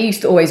 Kai, he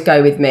used to always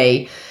go with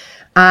me.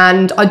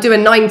 And I do a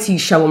 90s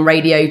show on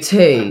Radio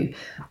 2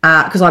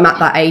 because I'm at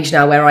that age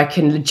now where I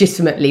can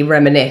legitimately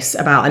reminisce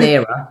about an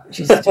era, which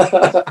is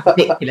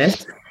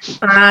ridiculous.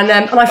 And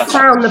I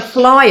found the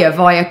flyer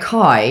via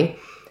Kai,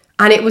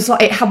 and it was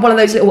like, it had one of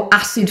those little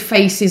acid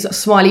faces,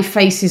 smiley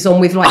faces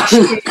on with like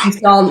shoes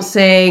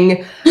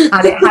dancing,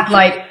 and it had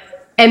like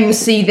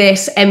MC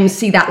this,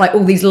 MC that, like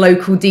all these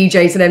local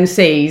DJs and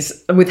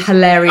MCs with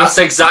hilarious. That's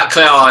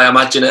exactly how I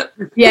imagine it.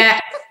 Yeah.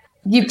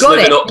 You've got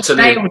living it. up to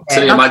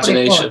the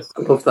imagination.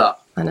 I love that.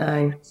 I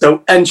know.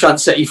 So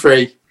Entrance Set You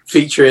Free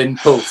featuring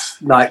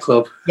Pulse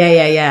nightclub.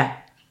 Yeah.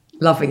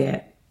 Loving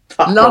it.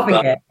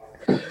 Loving it.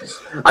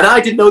 And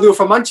I didn't know they were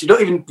from Manchester.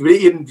 You don't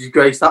even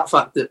disgrace that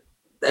fact that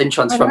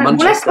Entrance from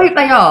Manchester. Well, let's hope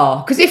they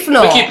are, because if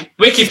not,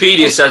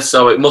 Wikipedia says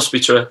so. It must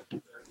be true.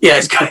 Yeah,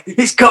 it's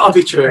got to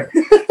be true.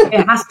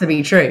 It has to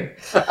be true.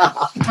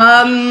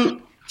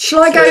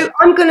 Shall I go?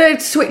 I'm going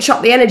to switch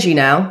up the energy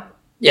now.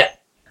 Yeah.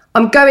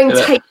 I'm going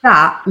to Take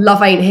That,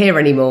 Love Ain't Here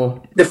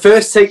Anymore. The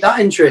first Take That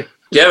entry.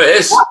 Yeah, it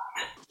is.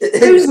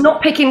 Who's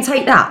not picking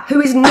Take That?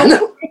 Who is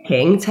not picking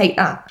King, take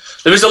that.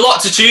 There is a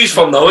lot to choose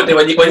from, though, isn't there?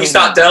 When you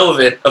start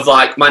delving of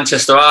like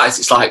Manchester artists,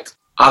 it's like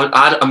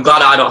I'm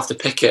glad I don't have to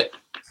pick it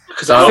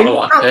because I don't know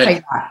what I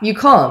pick. You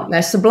can't.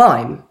 They're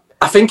sublime.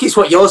 I think it's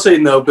what you're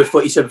saying though.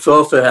 Before you said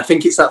before, I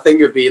think it's that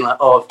thing of being like,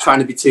 trying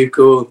to be too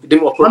cool. You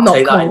didn't want to I'm not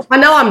take cool. that in. I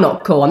know I'm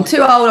not cool. I'm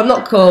too old. I'm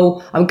not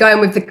cool. I'm going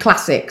with the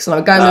classics, and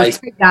I'm going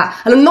with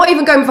that. And I'm not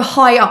even going with a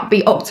high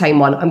upbeat octane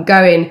one. I'm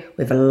going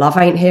with a Love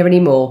Ain't Here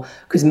Anymore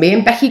because me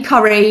and Becky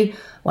Curry,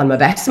 one of my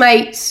best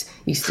mates,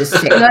 used to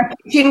sit on her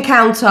kitchen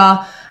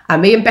counter,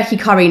 and me and Becky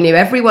Curry knew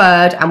every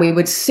word, and we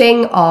would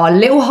sing our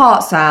little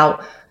hearts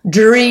out,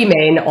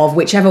 dreaming of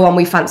whichever one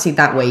we fancied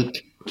that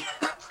week.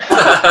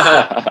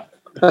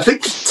 I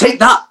think take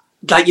that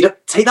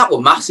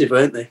were massive,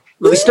 weren't they?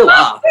 Well, they still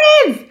are.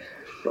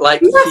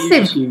 Like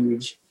Massive.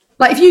 huge.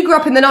 Like if you grew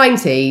up in the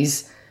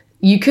 90s,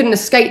 you couldn't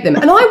escape them.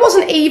 And I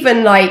wasn't a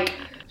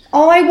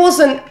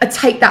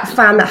Take That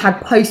fan that had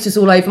posters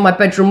all over my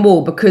bedroom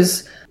wall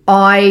because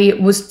I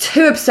was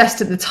too obsessed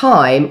at the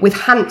time with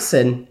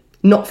Hanson,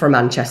 not from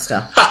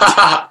Manchester.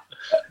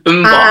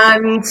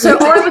 And so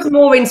I was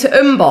more into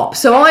Mbop.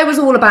 So I was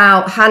all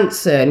about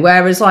Hanson,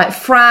 whereas like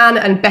Fran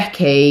and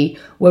Becky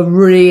were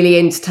really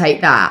into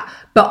Take That.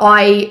 But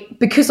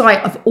because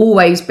I've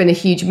always been a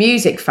huge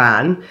music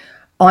fan,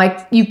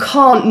 you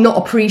can't not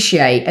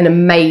appreciate an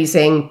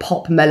amazing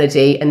pop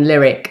melody and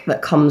lyric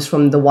that comes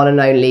from the one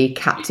and only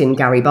Captain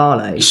Gary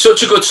Barlow. He's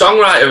such a good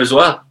songwriter as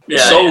well.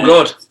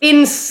 Good.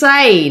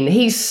 Insane.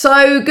 He's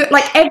so good.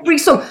 Like every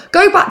song.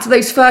 Go back to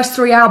those first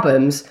 3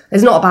 albums.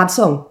 There's not a bad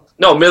song.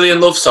 No, Million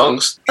Love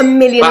Songs. A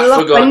Million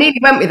Love. I nearly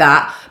went with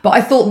that, but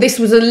I thought this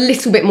was a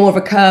little bit more of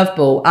a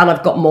curveball, and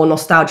I've got more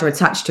nostalgia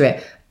attached to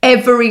it.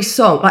 Every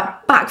song,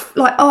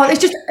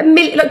 it's just a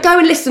million. Like, go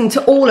and listen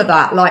to all of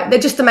that. Like, they're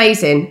just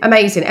amazing.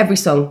 Every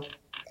song.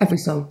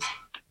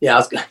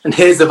 Yeah, and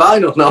here's the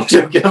vinyl. No, I'm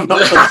joking. I'm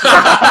not.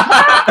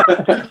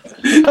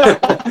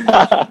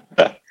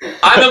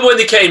 I remember when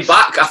they came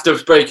back after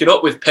breaking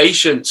up with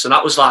Patience, and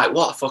that was like,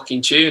 what a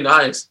fucking tune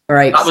that is.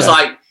 Right. That was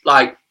like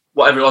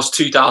whatever it was,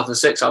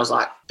 2006. I was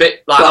like,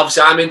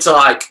 obviously I'm into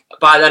like,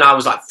 by then I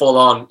was like full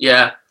on,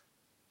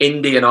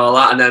 indie and all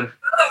that, and then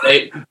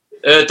they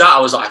heard that, I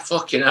was like,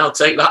 fucking hell,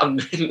 take that and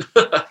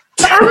But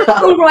as a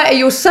songwriter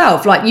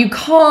yourself, like you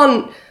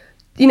can't,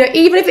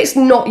 even if it's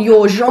not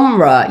your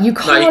genre, you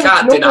can't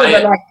deny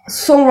it. Like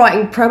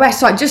songwriting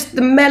prowess, like just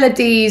the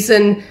melodies,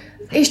 and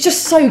it's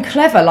just so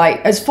clever. Like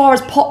as far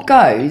as pop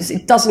goes,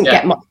 it doesn't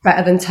get much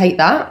better than Take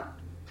That.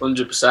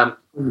 100%.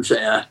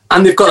 Yeah.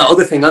 And they've got that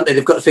other thing, haven't they?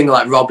 They've got the thing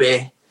like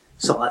Robbie,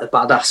 sort of like the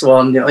badass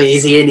one.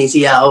 Is he in? Is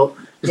he out?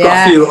 They've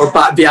got a few little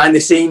behind the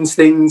scenes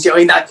things.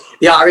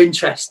 They are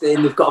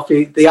interesting. They've got a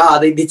few. They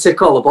tick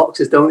all the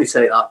boxes, don't they?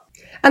 Take That.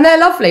 And they're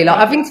lovely. Like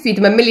I've interviewed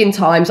them a million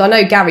times. I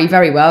know Gary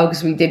very well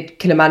because we did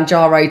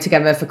Kilimanjaro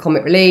together for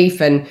Comic Relief,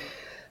 and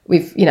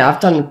I've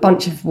done a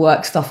bunch of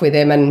work stuff with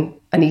him,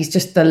 and he's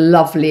just the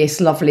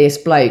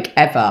loveliest bloke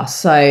ever.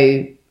 So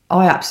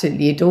I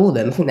absolutely adore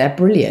them. I think they're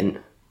brilliant.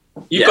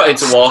 You got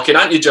into walking,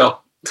 haven't you, Joe?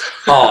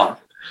 Oh,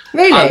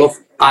 really?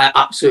 I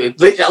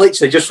absolutely,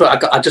 literally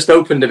I just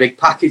opened a big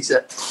package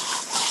that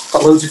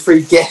got loads of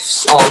free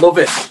gifts. Oh, I love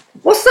it.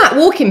 What's that?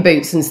 Walking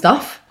boots and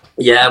stuff?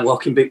 Yeah,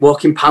 walking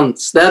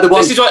pants. They're the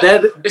ones. This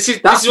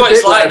is what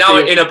it's like now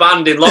in a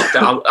band in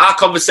lockdown. Our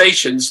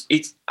conversations.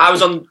 I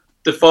was on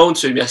the phone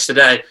to him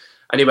yesterday,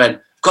 and he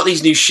went, "Got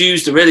these new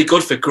shoes. They're really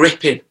good for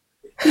gripping."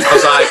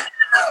 I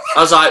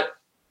was like,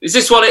 "Is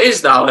this what it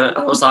is now?" And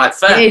I was like,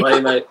 "Fair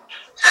play, mate."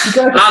 And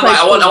I'm like,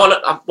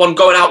 I want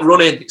going out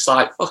running. It's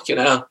like, fucking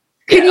hell.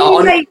 Can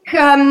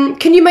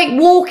you make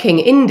walking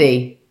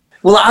indie?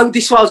 Well,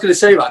 this is what I was going to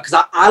say, right?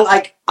 Because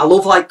I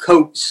love like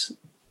coats.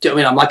 Do you know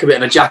what I mean? I'm like a bit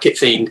of a jacket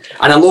fiend,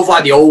 and I love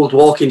like the old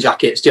walking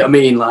jackets. Do you know what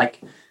I mean? Like,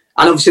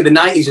 and obviously the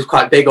 90s was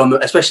quite big on,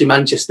 especially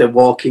Manchester,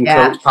 walking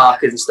coats,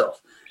 parkers and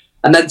stuff.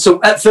 And then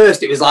so at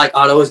first it was like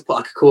I'd always put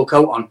like a cool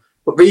coat on,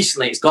 but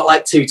recently it's got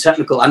like too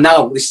technical, and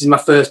now this is my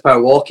first pair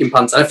of walking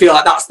pants, and I feel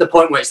like that's the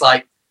point where it's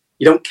like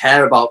you don't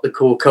care about the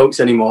cool coats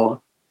anymore.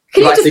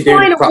 Can you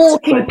define a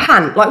walking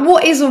pant? Like,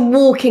 what is a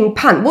walking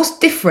pant? What's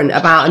different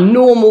about a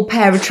normal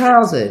pair of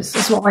trousers?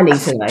 That's what I need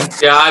to know.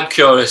 Yeah, I'm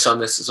curious on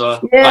this as well.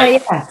 Yeah.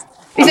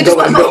 Is it just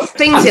like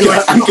things in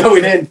like? I'm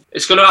going in.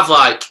 It's going to have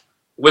like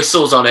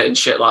whistles on it and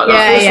shit like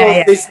that.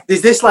 Yeah.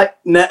 There's this like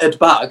netted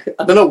bag.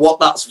 I don't know what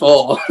that's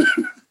for.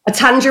 A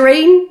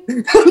tangerine?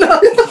 Dignity,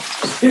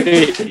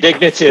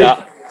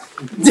 that.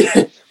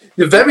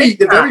 They're very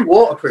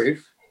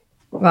waterproof.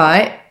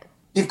 Right.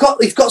 You've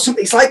got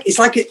something. It's like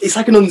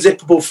an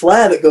unzippable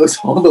flare that goes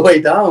all the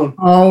way down.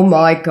 Oh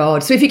my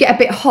god! So if you get a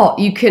bit hot,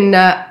 you can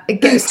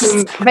get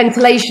some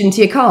ventilation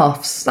to your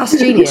calves. That's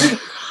genius.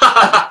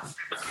 I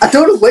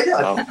don't know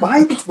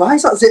why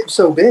is that zip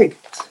so big?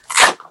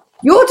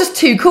 You're just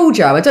too cool,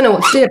 Joe. I don't know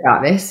what to do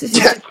about this.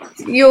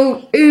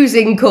 You're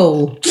oozing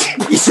cool.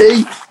 You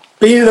see,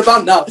 being in a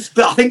band now,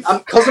 but I think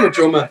because I'm a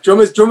drummer.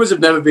 Drummers have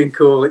never been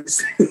cool. Of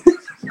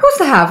course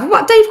they have.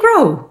 What, Dave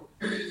Grohl?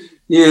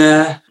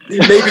 Yeah.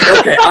 Maybe,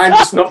 okay, I'm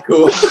just not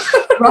cool.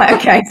 Right,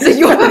 okay, so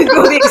you're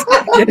the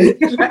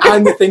exception.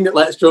 I'm the thing that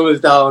lets drummers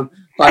down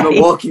by my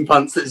walking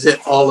pants that zip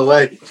all the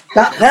way.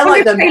 They're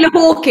like them. Taylor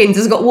Hawkins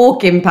has got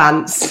walking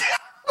pants.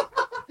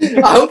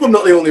 I hope I'm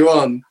not the only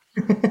one.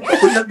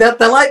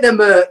 They're like them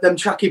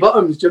tracky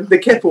bottoms, the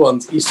Kipper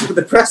ones. You see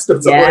the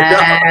Prestons.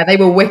 Yeah, they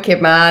were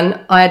wicked,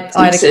 man. I had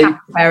a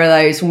pair of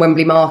those from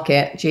Wembley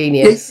Market.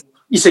 Genius.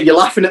 You see, you're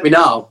laughing at me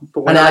now,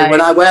 but when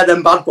I wear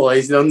them bad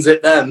boys and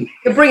unzip them,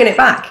 you're bringing it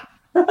back.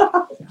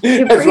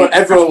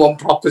 everyone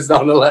wants poppers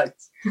down the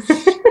legs.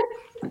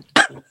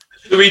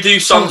 Do we do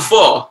song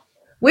 4?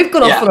 We've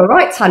gone off on a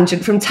right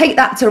tangent from Take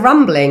That to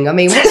Rambling. I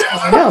mean, what's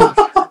going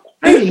on?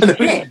 Holy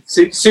shit.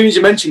 As soon as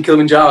you mentioned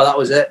Kilimanjaro, that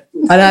was it.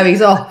 I know,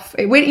 he's off.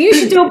 You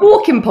should do a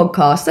walking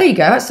podcast. There you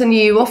go. That's a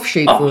new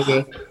offshoot for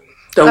you.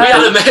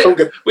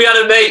 We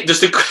had a mate,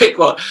 just a quick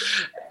one.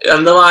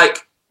 And they're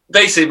like,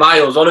 basically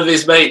Miles, one of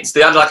his mates,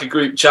 they had like a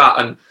group chat.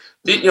 And,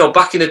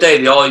 back in the day,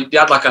 they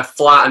had like a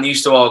flat and they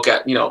used to all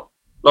get, a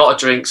lot of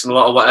drinks and a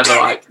lot of whatever.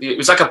 Like, it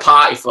was like a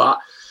party flat.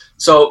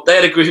 So they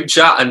had a group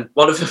chat and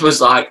one of them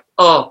was like,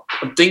 oh,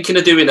 I'm thinking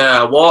of doing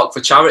a walk for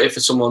charity for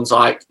someone's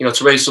like,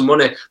 to raise some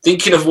money.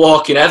 Thinking of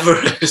walking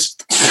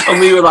Everest. And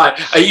we were like,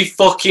 are you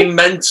fucking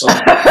mental?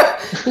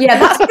 Yeah,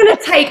 that's going to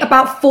take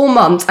about 4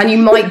 months and you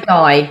might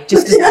die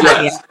just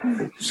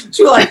to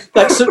So like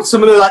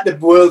some of the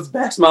world's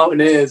best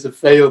mountaineers have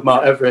failed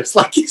Mount Everest.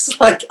 Like it's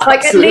like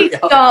at least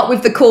start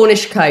with the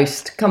Cornish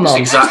coast. Come on.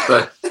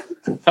 Exactly.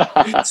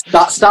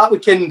 Start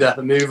with Kinder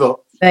and move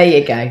up. There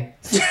you go.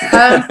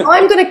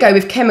 I'm going to go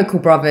with Chemical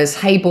Brothers,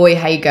 Hey Boy,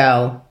 Hey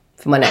Girl,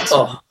 for my next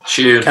one.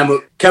 Tune.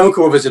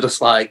 Chemical Brothers are just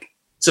like...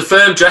 It's a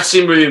firm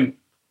dressing room,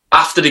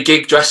 after the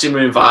gig dressing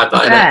room vibe,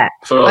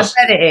 for us.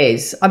 I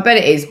bet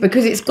it is,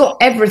 because it's got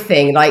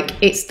everything. Like,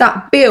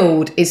 that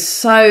build is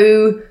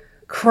so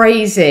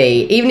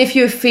crazy. Even if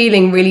you're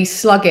feeling really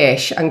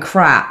sluggish and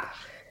crap,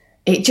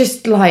 it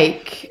just,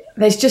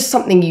 there's just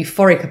something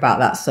euphoric about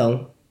that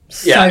song.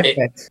 So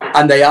good.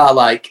 And they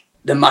are,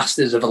 the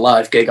masters of a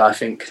live gig, I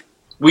think.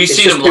 We've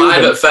seen them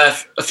live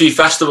at a few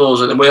festivals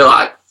and we're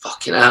like,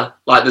 fucking hell.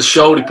 Like the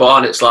show they put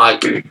on, it's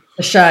like the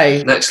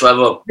show. Next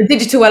level. The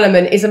digital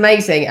element is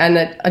amazing and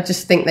I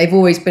just think they've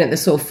always been at the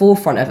sort of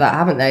forefront of that,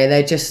 haven't they?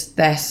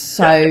 They're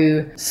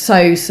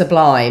so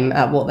sublime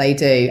at what they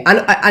do.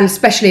 And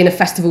especially in a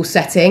festival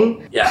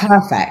setting. Yeah.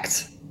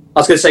 Perfect. I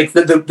was going to say, I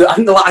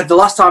think the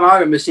last time I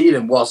remember seeing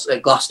them was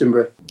at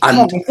Glastonbury. And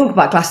can't we talk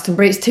about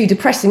Glastonbury? It's too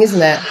depressing,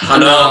 isn't it? I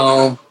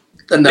know.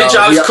 Mitch,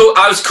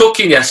 I was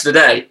cooking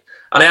yesterday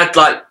and I had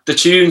the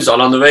tunes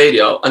on the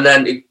radio and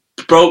then it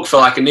broke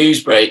for a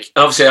news break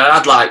and obviously I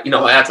had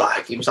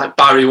it was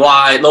Barry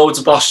White, loads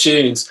of Boss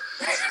tunes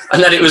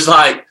and then it was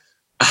a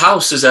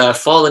house has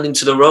fallen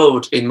into the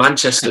road in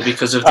Manchester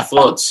because of the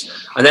floods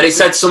and then it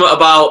said something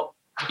about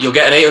you'll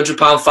get an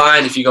 £800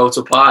 fine if you go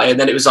to a party and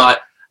then it was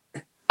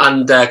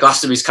and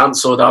Glastonbury's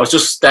cancelled. I was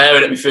just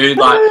staring at my food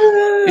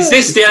is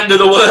this the end of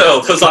the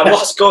world? I was like,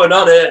 what's going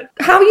on here?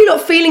 How are you not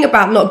feeling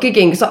about not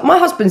gigging? Because my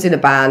husband's in a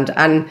band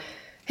and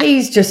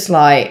he's just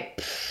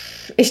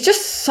it's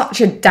just such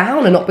a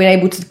downer not being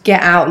able to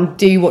get out and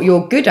do what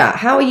you're good at.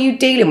 How are you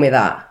dealing with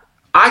that?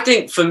 I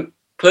think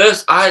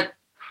because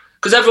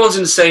everyone's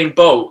in the same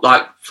boat,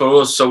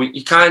 for us, so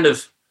you kind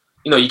of,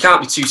 you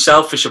can't be too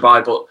selfish about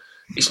it, but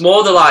it's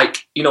more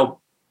the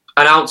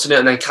announcing it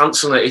and then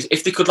cancelling it.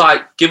 If they could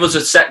give us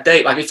a set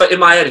date, if in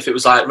my head, if it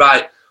was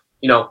right,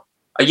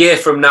 a year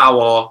from now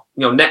or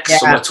next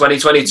summer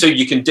 2022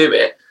 you can do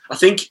it, I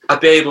think I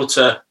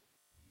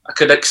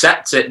could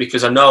accept it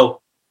because I know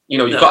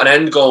you've got an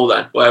end goal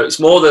then where it's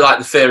more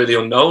the fear of the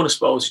unknown. I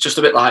suppose it's just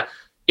a bit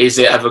is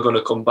it ever going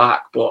to come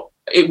back? But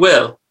it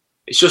will.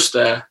 It's just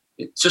a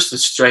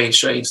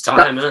strange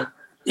time, isn't it?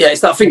 Yeah,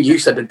 it's that thing you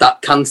said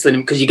that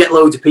cancelling, because you get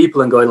loads of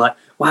people and going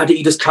why don't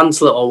you just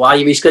cancel it or why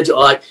you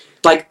reschedule it?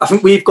 I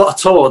think we've got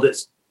a tour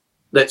that's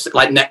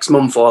next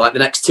month or the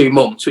next 2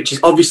 months, which is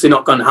obviously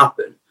not going to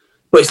happen.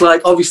 But it's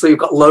obviously we've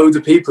got loads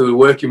of people who are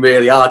working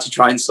really hard to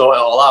try and sort it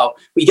all out.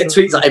 But you get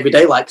tweets every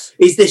day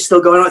is this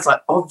still going on? It's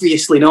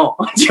obviously not.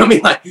 Do you know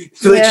what I mean?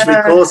 Literally,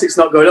 of course it's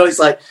not going on. It's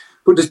but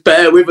just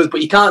bear with us.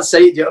 But you can't say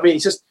it. Do you know what I mean?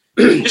 It's just...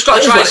 You just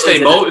got to try and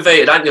stay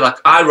motivated, haven't you?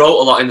 I wrote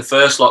a lot in the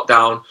first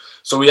lockdown,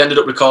 so we ended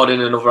up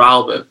recording another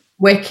album.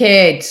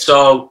 Wicked.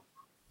 So,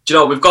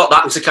 we've got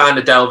that to kind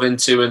of delve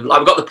into, and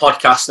we've got the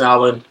podcast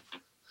now, and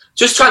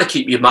just trying to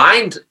keep your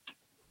mind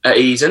at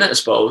ease, innit, I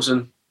suppose,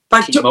 and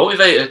keep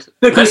motivated.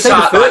 It's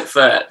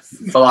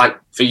hard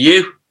for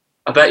you.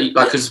 I bet you,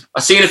 because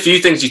I've seen a few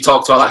things you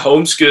talked about,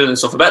 homeschooling and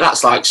stuff. I bet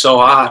that's so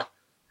hard.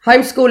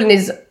 Homeschooling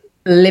is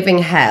living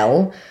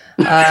hell.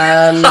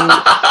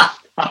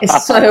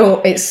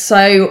 It's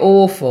so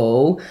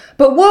awful.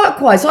 But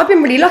work-wise, I've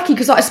been really lucky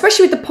because,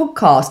 especially with the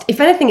podcast, if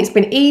anything, it's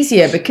been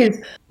easier because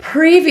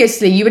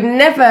previously you would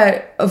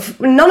never have,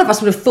 none of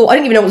us would have thought, I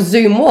didn't even know what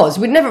Zoom was.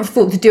 We'd never have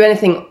thought to do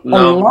anything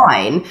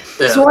online.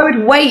 Yeah. So I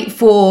would wait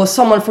for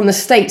someone from the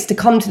States to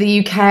come to the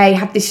UK,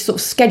 have this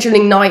sort of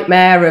scheduling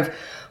nightmare of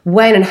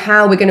when and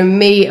how we're going to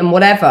meet and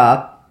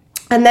whatever.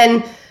 And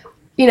then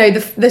you know,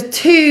 the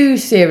 2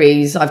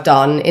 series I've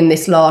done in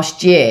this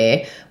last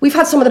year, we've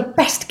had some of the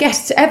best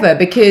guests ever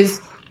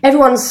because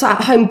everyone's sat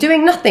at home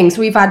doing nothing. So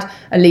we've had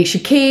Alicia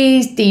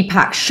Keys,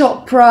 Deepak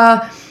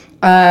Chopra,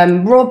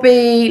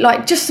 Robbie,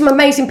 like just some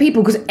amazing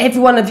people because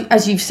everyone,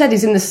 as you've said,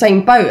 is in the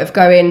same boat of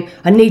going,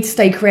 I need to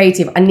stay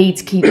creative, I need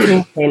to keep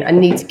talking, I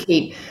need to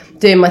keep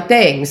doing my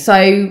thing.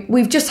 So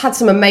we've just had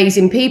some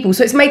amazing people,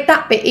 so it's made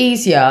that bit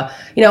easier.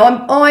 You know,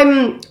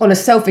 I'm on a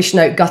selfish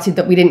note gutted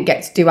that we didn't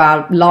get to do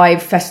our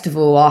live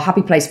festival, our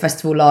Happy Place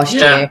festival last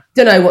year.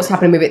 Don't know what's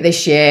happening with it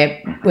this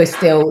year. We're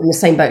still in the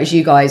same boat as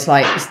you guys,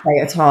 like a stay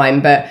at a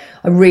time, but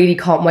I really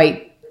can't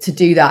wait to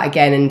do that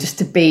again and just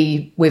to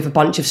be with a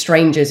bunch of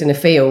strangers in a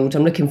field.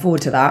 I'm looking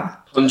forward to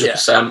that.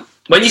 100%.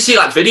 When you see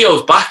like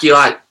videos back, you're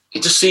like,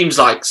 it just seems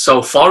like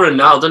so foreign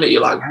now, doesn't it?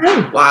 You're like,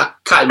 wow, I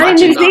can't imagine. And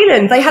in New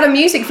Zealand, they had a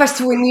music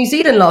festival in New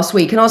Zealand last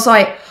week, and I was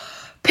like,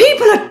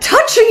 people are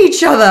touching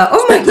each other.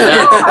 Oh my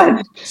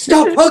God.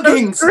 Stop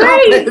hugging. Stop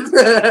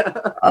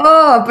it.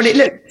 Oh, but it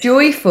looked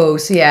joyful.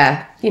 So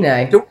yeah, you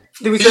know.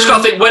 You just got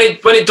to think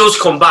when it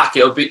does come back,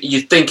 it'll be.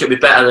 You think it'll be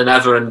better than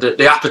ever, and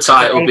the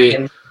appetite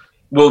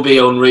will be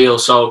unreal.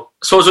 So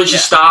I suppose once you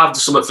starved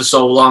something for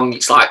so long,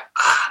 it's like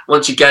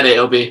once you get it,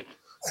 it'll be.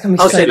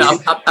 I'll say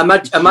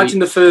that. Imagine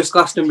the first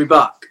Glastonbury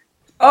back.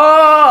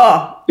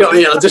 Oh! You know what I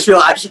mean? I just feel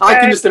like I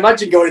can just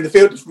imagine going in the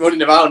field, just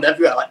running around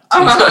everywhere, like.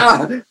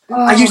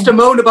 I used to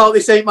moan about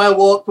this 8 mile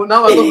walk, but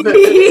now I love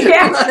it.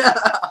 Yeah,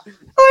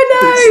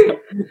 I know.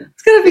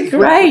 It's gonna be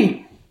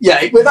great.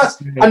 Yeah,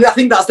 but and I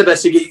think that's the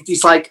best thing.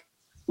 It's like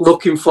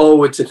looking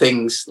forward to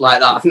things like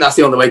that. I think that's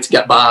the only way to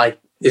get by.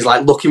 Is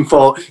like looking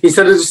for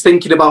instead of just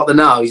thinking about the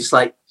now. It's just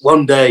like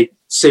one day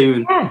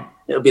soon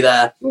it'll be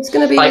there. It's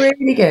gonna be like,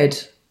 really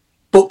good.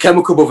 But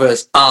Chemical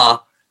Brothers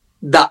are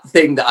that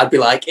thing that I'd be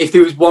like, if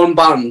there was one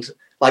band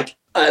like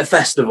at a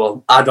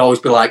festival, I'd always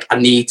be like, I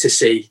need to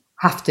see.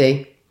 Have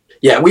to.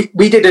 Yeah, we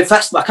did a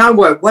festival. I can't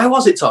remember where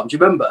was it, Tom? Do you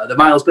remember the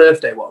Miles'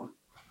 birthday one?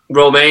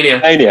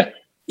 Romania.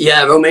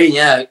 Yeah,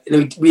 Romania.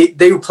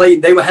 They were playing.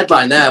 They were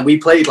headlining there, and we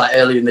played like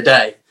earlier in the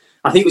day.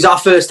 I think it was our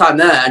first time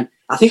there, and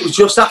I think it was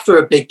just after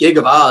a big gig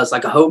of ours,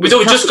 like a home. We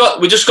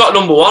just got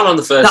number 1 on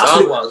the first. That's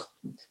what it was.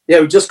 Yeah,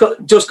 we just got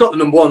the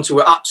number 1, so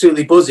we're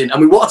absolutely buzzing, and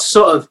we wanted to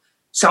sort of.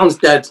 Sounds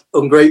dead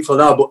ungrateful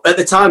now, but at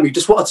the time we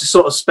just wanted to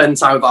sort of spend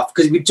time with our,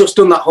 because we'd just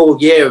done that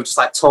whole year of just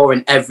like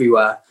touring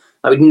everywhere.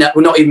 Like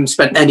we're not even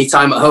spent any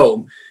time at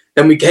home.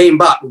 Then we came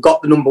back, we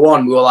got the number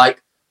 1. We were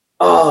like,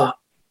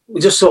 we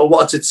just sort of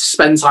wanted to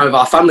spend time with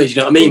our families, you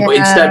know what I mean? Yeah. But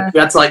instead we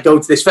had to like go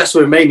to this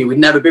festival in Romania. We'd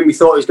never been. We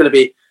thought it was going to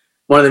be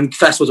one of them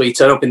festivals where you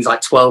turn up and there's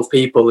like 12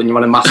 people and you're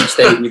on a massive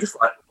stage and you're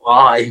just like,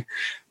 why?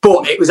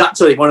 But it was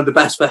actually one of the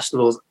best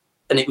festivals,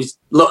 and it was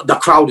the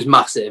crowd was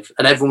massive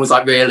and everyone was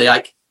like really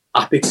like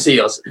happy to see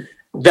us.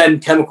 Then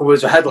Chemical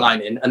Brothers were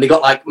headlining and they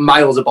got like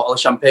Miles a bottle of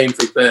champagne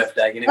for his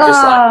birthday, and it was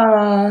just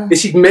like,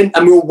 this is mint.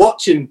 And we were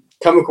watching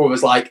Chemical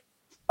Brothers like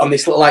on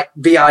this little like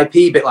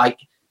VIP bit, like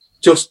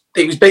just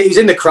it was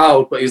in the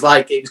crowd, but it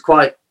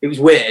was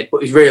weird, but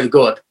it was really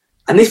good.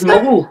 And this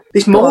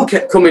mole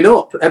kept coming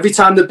up every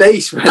time the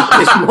bass went.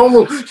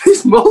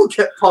 This mole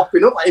kept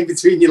popping up like in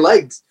between your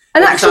legs.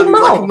 An actual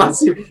mole?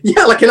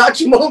 Like an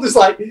actual mole just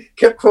like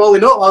kept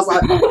crawling up. I was like,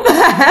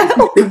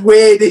 the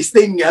weirdest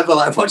thing ever,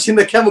 like watching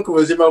the Chemical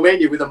Brothers in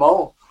Romania with a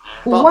mole.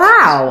 But,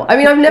 wow. I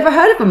mean, I've never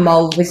heard of a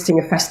mole visiting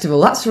a festival.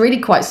 That's really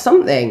quite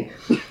something.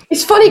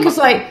 It's funny because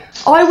like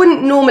I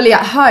wouldn't normally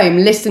at home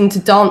listen to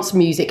dance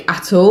music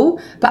at all,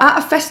 but at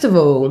a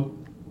festival,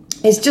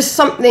 it's just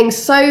something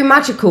so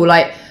magical.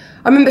 Like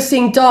I remember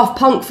seeing Daft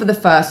Punk for the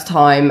first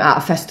time at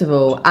a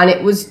festival, and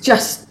it was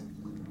just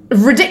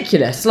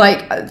ridiculous,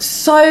 like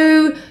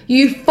so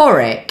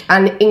euphoric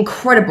and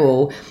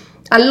incredible.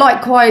 And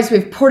likewise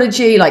with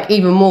Prodigy, like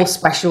even more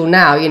special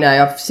now. You know,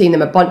 I've seen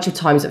them a bunch of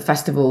times at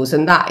festivals,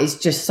 and that is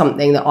just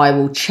something that I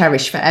will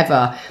cherish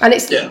forever. And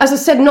it's, as I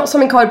said, not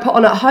something I would put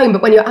on at home,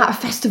 but when you're at a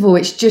festival,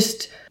 it's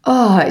just,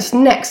 it's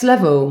next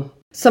level.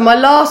 So my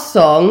last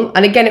song,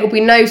 and again, it will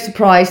be no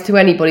surprise to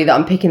anybody that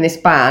I'm picking this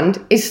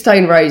band, is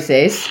Stone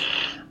Roses.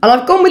 And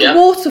I've gone with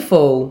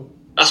Waterfall.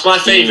 That's my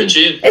favourite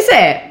tune. Is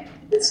it?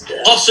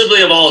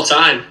 Possibly of all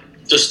time.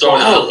 Just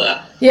throwing it out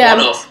there.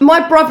 Yeah,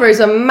 my brother is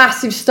a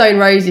massive Stone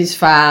Roses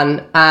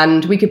fan,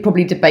 and we could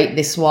probably debate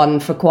this one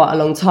for quite a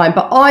long time,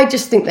 but I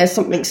just think there's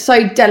something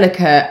so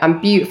delicate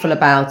and beautiful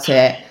about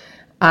it,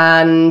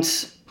 and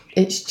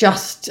it's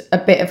just a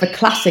bit of a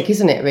classic,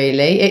 isn't it,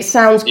 really? It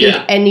sounds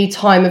good any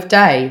time of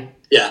day.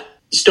 Yeah,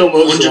 Stone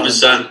Roses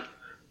 100%.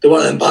 They're one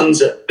of them bands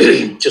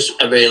that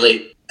just are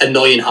really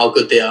annoying how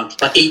good they are.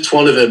 Like each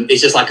one of them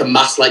is just like a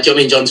mass. Like, do you know what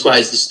I mean? John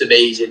Squires is just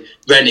amazing.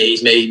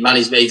 Rennie's made,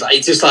 Manny's made. Like,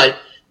 it's just like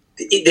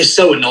they're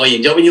so annoying. Do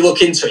you know, when you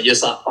look into it, you're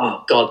just like,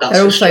 oh god, that's.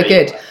 They're all so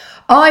good.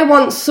 I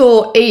once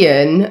saw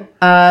Ian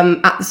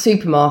at the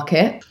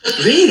supermarket.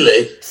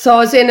 Really? So I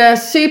was in a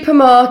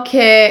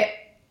supermarket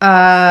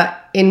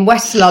in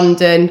West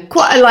London,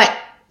 quite a like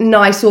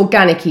nice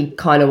organic-y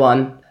kind of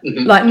one.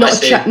 Mm-hmm. Like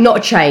not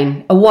a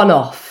chain, a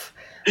one-off.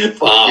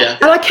 Wow. Yeah.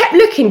 And I kept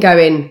looking,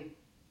 going,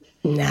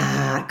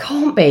 nah, it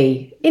can't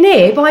be. In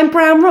here, buying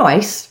brown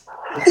rice?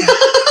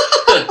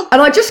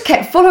 And I just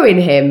kept following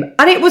him,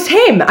 and it was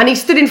him. And he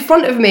stood in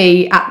front of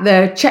me at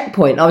the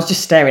checkpoint. I was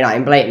just staring at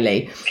him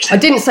blatantly. I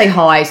didn't say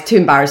hi. It's too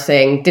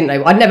embarrassing. Didn't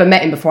know. I'd never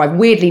met him before. I've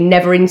weirdly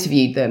never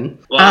interviewed them.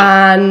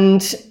 Wow.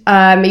 And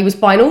he was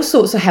buying all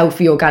sorts of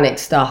healthy organic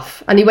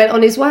stuff, and he went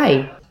on his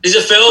way. There's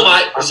a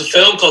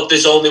film called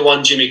There's Only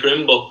One Jimmy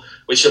Grimble,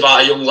 which is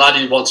about a young lad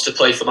who wants to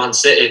play for Man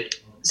City.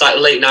 It's like a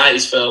late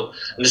 90s film,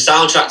 and the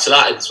soundtrack to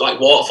that, it's like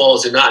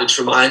waterfalls in that, and it just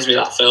reminds me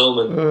of that film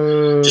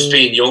and just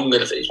being young.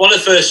 And it's one of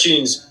the first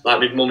tunes like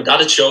my mum and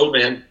dad had showed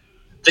me, and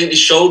I think they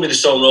showed me the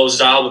Stone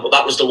Roses album, but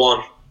that was the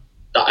one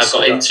that I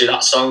got into,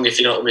 that song, if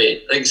you know what I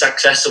mean. I think it's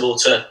accessible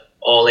to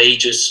all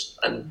ages.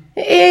 And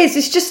it is,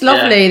 it's just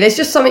lovely. There's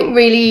just something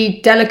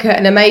really delicate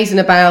and amazing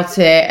about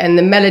it, and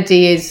the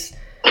melody is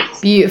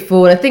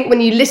beautiful. And I think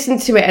when you listen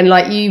to it and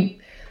like you...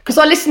 Because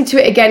I listened to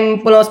it again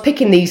when I was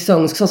picking these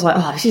songs, because I was like,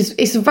 oh,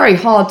 it's a very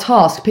hard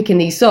task picking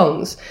these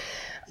songs.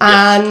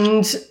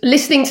 And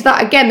listening to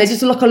that again, there's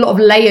just like a lot of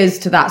layers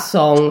to that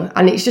song,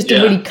 and it's just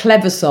a really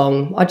clever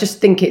song. I just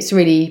think it's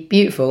really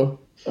beautiful.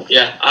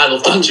 Yeah, I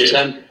love that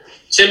tune.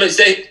 It's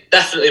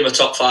definitely in my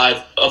top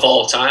 5 of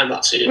all time,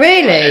 that tune.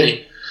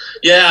 Really?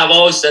 Yeah, I've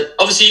always said,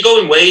 obviously you go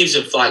in waves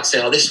of like,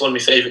 say, this is one of my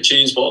favourite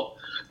tunes, but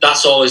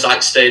that's always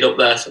like stayed up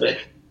there for me.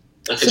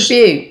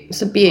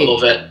 It's a beaut. I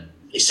love it.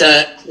 It's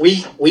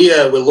we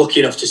were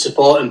lucky enough to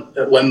support him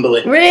at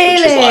Wembley.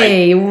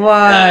 Really?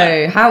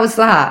 Whoa! How was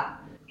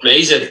that?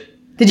 Amazing.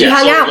 Did you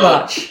hang out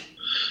much?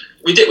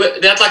 We did.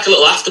 They had like a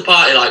little after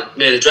party like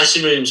near the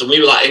dressing rooms, and we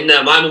were like in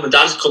there. My mum and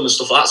dad had come and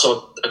stuff like that,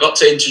 so I got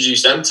to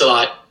introduce them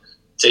to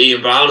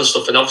Ian Brown and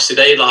stuff. And obviously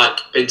they'd like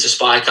been to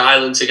Spike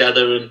Island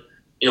together, and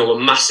were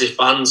massive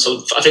fans.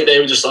 So I think they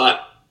were just like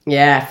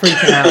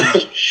freaking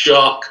out,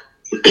 shock.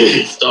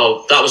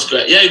 So that was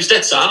great. Yeah, he was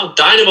dead sound.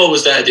 Dynamo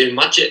was there doing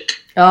magic.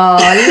 Oh,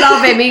 I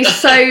love him.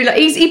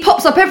 He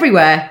pops up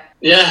everywhere.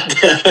 Yeah.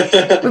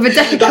 With a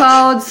deck of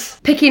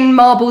cards, picking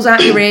marbles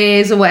out your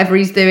ears or whatever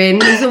he's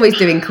doing. He's always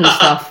doing cool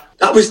stuff.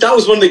 That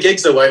was one of the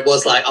gigs though where it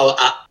was like,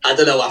 I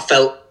don't know, I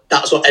felt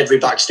that's what every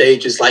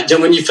backstage was like.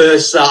 When you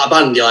first start a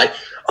band, you're like,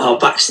 oh,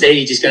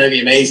 backstage is going to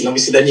be amazing.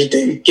 Obviously, then you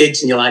do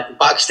gigs and you're like,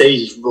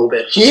 backstage is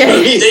rubbish. Yeah.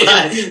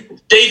 So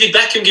David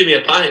Beckham gave me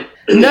a pint.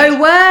 No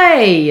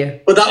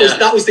way. But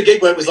that was the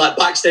gig where it was like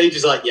backstage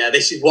was like,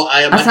 this is what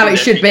I am. That's how it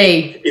should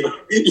be.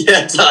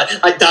 Yeah, it's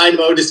like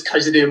Dynamo just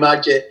casually doing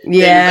magic.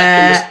 Yeah. David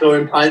Beckham just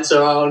throwing pints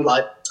around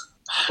like.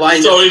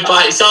 Throwing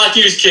pints. It's like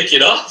he was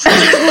kicking off.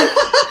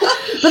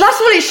 But that's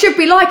what it should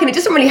be like, and it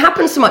doesn't really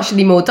happen so much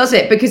anymore, does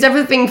it? Because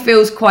everything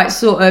feels quite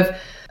sort of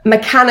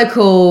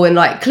mechanical and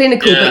like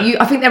clinical.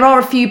 But I think there are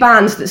a few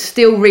bands that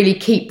still really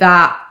keep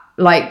that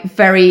like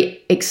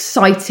very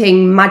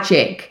exciting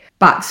magic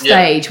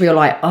backstage where you're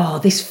like, oh,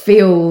 this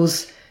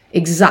feels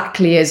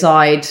exactly as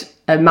I'd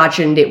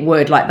imagined it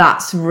would. Like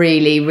that's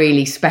really,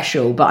 really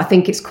special. But I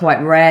think it's quite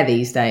rare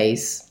these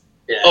days.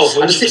 Yeah. Oh,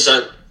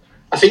 100%.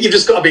 I think you've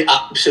just got to be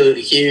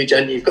absolutely huge,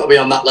 and you've got to be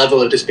on that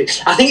level of just be.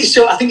 I think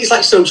it's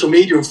like social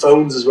media and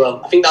phones as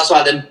well. I think that's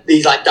why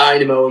these like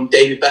Dynamo and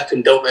David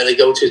Beckham don't really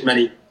go to as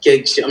many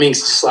gigs. You know what I mean, it's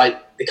just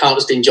like they can't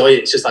just enjoy it.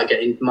 It's just like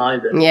getting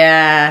mind.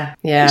 Yeah.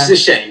 Which is a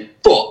shame,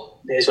 but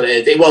it is what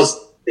it is.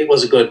 It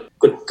was a good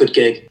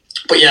gig.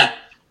 But yeah,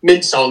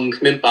 mint song,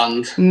 mint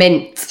band,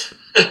 mint.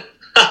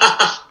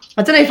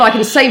 I don't know if I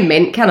can say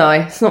mint, can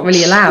I? It's not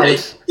really allowed.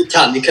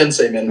 Yeah, you can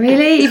say mint.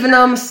 Really? Even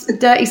though I'm a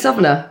dirty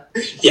southerner?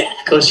 Yeah,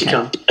 of course you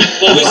can.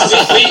 Well,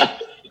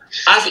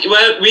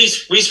 we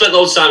spent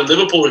loads of time in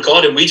Liverpool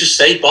recording. We just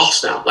say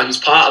boss now. Like, it's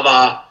part of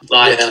our,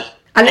 like... Yeah.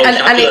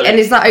 And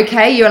is that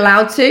okay? You're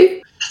allowed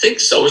to? I think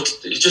so. We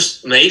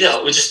just made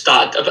it. We just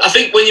started... I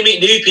think when you meet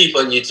new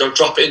people and you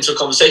drop it into a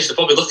conversation, they're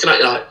probably looking at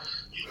you like,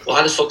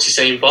 why the fuck's he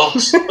saying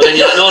boss? But then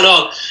you're like,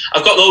 no,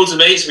 I've got loads of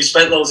mates. We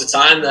spent loads of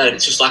time there. And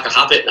it's just like a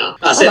habit now.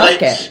 That's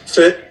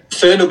it.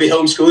 Fern will be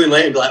homeschooling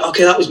later and be like,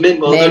 okay, that was mint.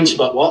 Well done. She's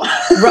like, what?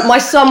 My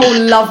son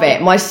will love it.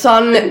 My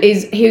son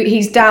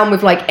he's down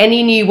with like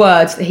any new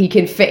words that he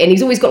can fit in.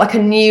 He's always got like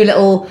a new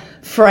little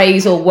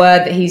phrase or word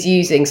that he's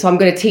using. So I'm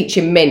going to teach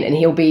him mint, and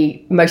he'll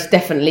be most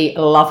definitely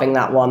loving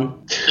that one.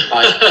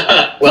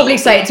 Probably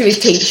say it to his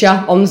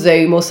teacher on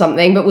Zoom or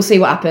something, but we'll see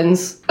what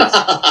happens.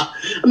 I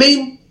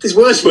mean, there's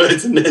worse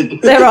words than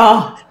mint. There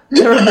are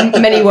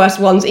many worse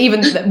ones,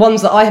 even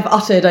ones that I have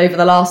uttered over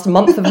the last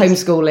month of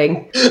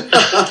homeschooling.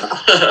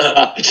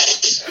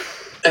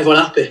 Everyone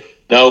happy?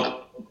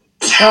 No.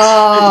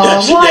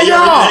 Oh, why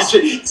not?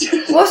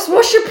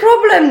 What's your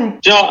problem?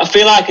 Do you know, I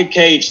feel like a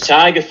caged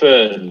tiger,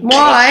 Fern.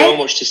 Why? There's so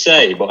much to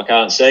say, but I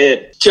can't say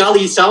it.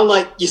 Charlie, you sound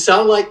like there's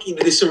something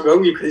wrong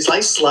with you because it's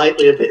like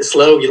slightly a bit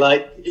slow. You're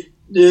like...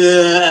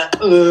 It's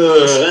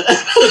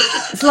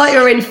like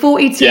you're in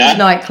 42's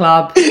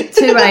nightclub,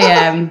 2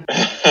 a.m.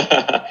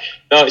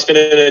 No, it's been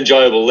an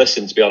enjoyable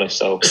listen, to be honest.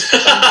 So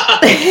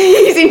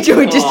he's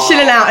enjoyed just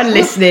chilling out and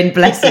listening.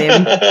 Bless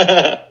him.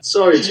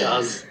 Sorry,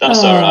 Jazz. That's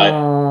all right.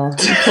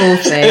 Poor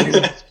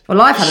thing. Well,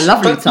 I've had a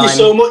lovely time. Thank you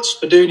so much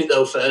for doing it,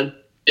 though, Fern.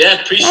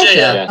 Yeah, appreciate it.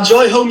 Yeah.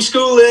 Enjoy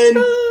homeschooling.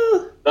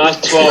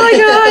 Nice one. Bye,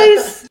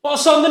 guys.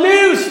 What's on the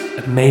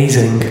news?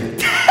 Amazing.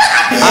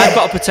 I've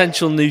got a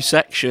potential new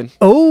section.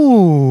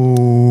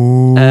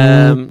 Oh.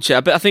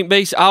 I think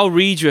basically I'll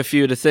read you a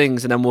few of the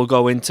things and then we'll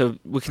go into.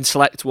 We can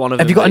select one of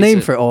them. Have you got a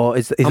name for it, or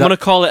is I'm going to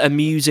call it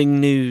Amusing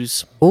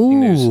News.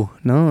 Oh,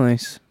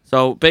 nice.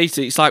 So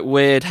basically, it's like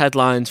weird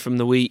headlines from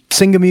the week.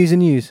 Sing Amusing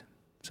News,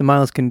 so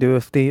Miles can do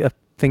a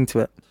thing to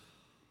it.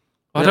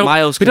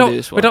 Miles can do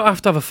this one. We don't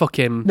have to have a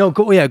fucking. No,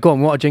 go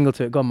on. What a jingle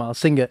to it. Go on, Miles,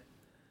 sing it.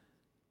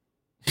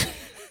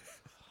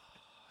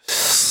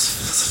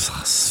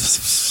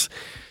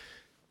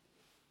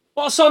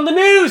 What's on the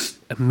news?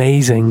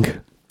 Amazing.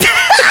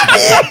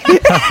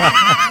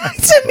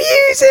 It's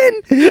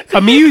amusing.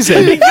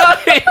 Amusing.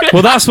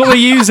 Well, that's what we're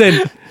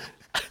using.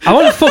 I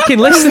want fucking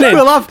listening.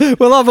 We'll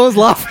have us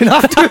laughing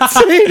afterwards.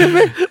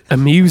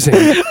 Amusing.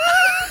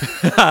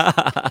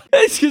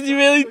 It's because you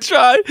really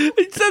tried.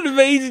 It said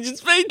amazing,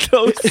 just made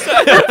no sense.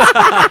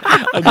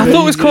 I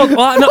thought it was called.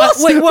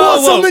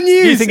 What's on the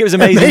news? You think it was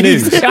amazing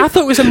news? I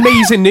thought it was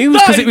amazing news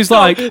because it was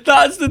like.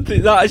 That's the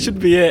thing. That should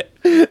be it.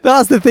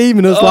 That's the theme,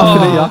 and us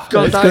laughing at you.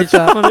 God, It's good,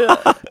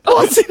 that.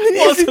 What's in the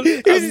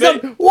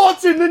news?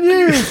 What's in the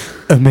news?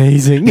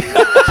 Amazing.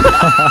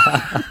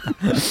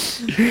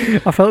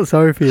 I felt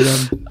sorry for you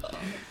then.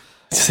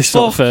 It's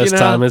not the first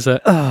time, is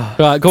it?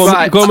 Right, go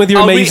on with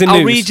your amazing news.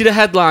 I'll read you the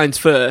headlines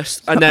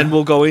first, and then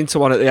we'll go into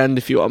one at the end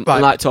if you want,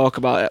 and talk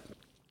about it.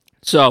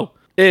 So,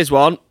 here's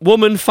one.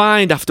 Woman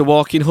fined after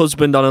walking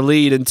husband on a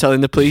lead and telling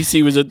the police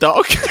he was a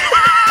dog.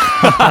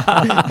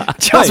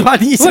 Just why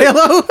didn't you say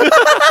hello?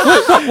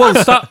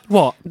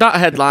 What? That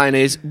headline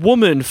is,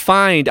 woman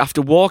fined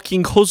after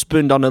walking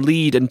husband on a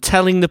lead and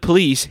telling the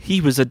police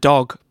he was a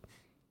dog.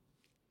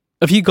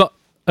 Have you got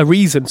a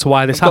reason to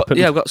why this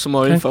happened? I've got some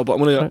more info, but I'm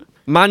going to go.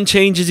 Man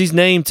changes his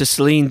name to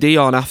Celine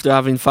Dion after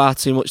having far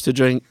too much to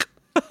drink.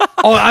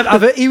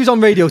 He was on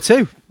radio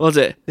too. Was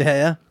it?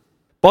 Yeah.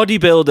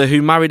 Bodybuilder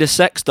who married a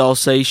sex doll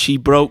says she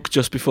broke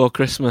just before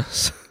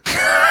Christmas.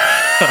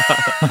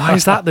 Why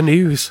is that the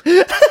news?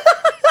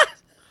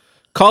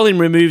 Colin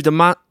removed a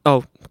man...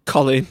 Oh,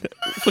 Colin.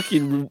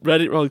 Fucking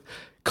read it wrong.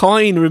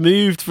 Coin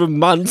removed from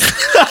man's...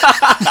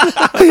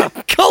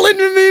 Colin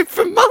removed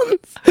from man's...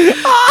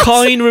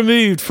 Coin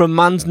removed from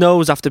man's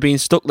nose after being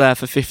stuck there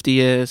for 50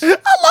 years. I love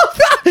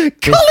that.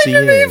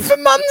 Colin removed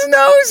from man's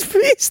nose.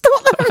 Please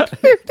stop there for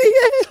 50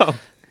 years.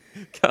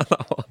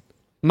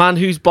 Man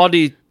whose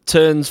body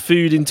turns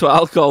food into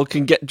alcohol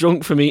can get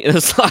drunk from eating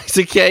a slice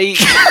of cake.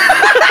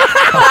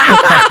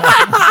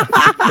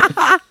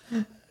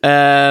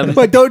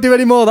 Wait, don't do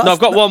any more. I've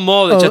got one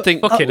more which I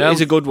think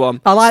is a good one.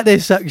 I like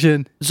this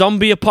section.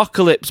 Zombie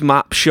apocalypse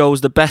map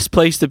shows the best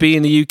place to be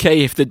in the UK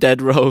if the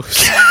dead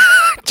rose.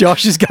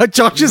 Josh has got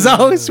Josh's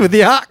house with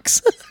the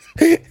axe.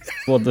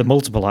 Well, the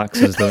multiple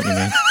axes, don't you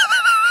mean?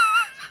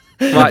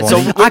 Right,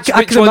 so which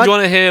one do you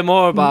want to hear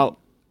more about?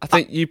 I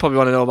think you probably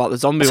want to know about the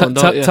zombie one,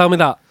 don't you? Tell me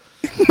that.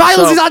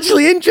 Miles is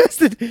actually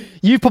interested.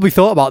 You've probably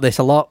thought about this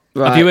a lot.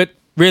 Right. Have you a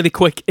really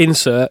quick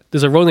insert?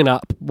 There's a running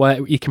app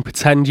where you can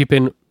pretend you're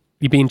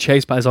being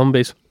chased by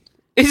zombies.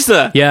 Is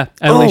there? Yeah,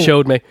 Emily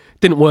showed me.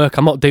 Didn't work.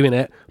 I'm not doing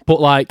it. But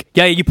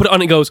you put it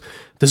on. It goes,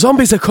 the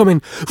zombies are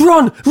coming.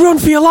 Run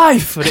for your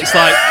life! And it's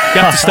like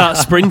you have to start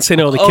sprinting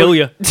or they kill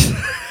you.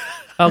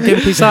 I'll give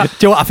a piece of that.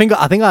 Do you know what?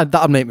 I think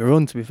that'd make me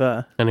run. To be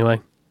fair.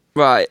 Anyway,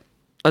 right.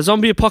 A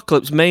zombie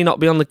apocalypse may not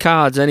be on the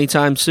cards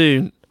anytime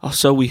soon, or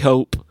so we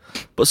hope.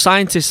 But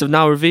scientists have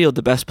now revealed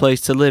the best place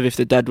to live if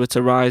the dead were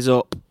to rise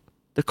up.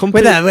 The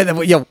company. Wait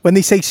there. Yo, when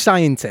they say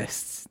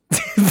scientists,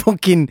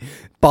 fucking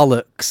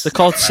bollocks. They're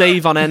called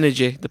Save on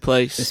Energy, the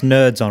place. It's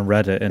nerds on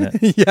Reddit,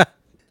 innit? Yeah.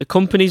 The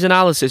company's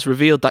analysis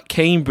revealed that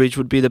Cambridge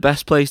would be the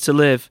best place to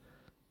live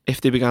if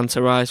they began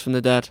to rise from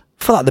the dead.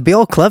 For that, they'd be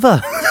all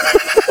clever.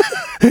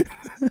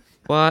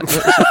 What?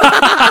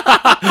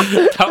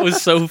 That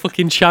was so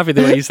fucking shabby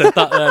the way you said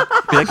that then.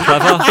 Be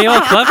clever. Be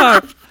all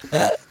clever.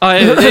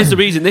 Here's the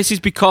reason. This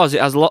is because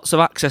it has lots of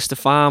access to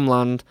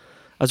farmland,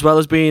 as well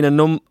as being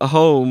a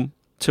home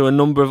to a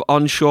number of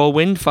onshore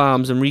wind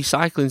farms and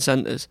recycling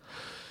centres.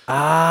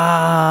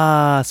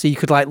 So you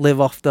could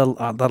live off the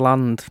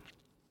land.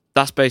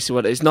 That's basically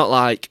what it is. It's not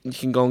like you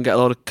can go and get a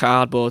load of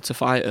cardboard to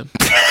fight them.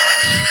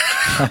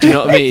 Do you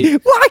know what I mean?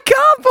 Why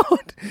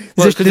cardboard?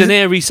 Well, because they're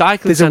near a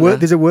recycling centre.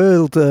 There's a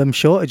world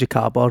shortage of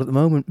cardboard at the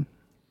moment.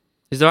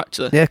 Is there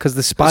actually? Yeah, because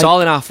the spike. It's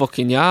all in our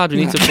fucking yard. We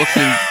need to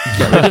fucking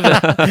get rid of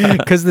it.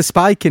 Because the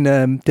spike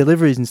in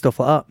deliveries and stuff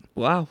like that.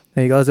 Wow.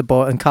 There you go.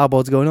 And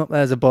cardboard's going up.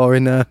 There's a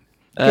boring.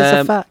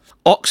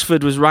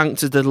 Oxford was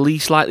ranked as the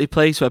least likely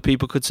place where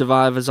people could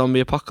survive a zombie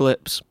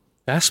apocalypse.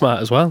 They're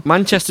smart as well.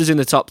 Manchester's in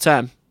the top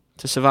 10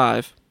 to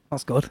survive.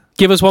 That's good.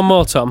 Give us one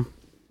more, Tom.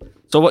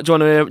 So what do you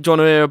want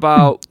to hear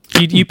about?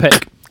 You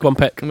pick. Go on,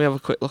 pick. Let me have a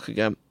quick look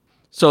again.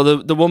 So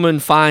the woman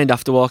fined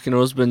after walking her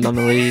husband on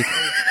the lead.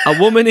 A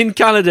woman in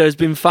Canada has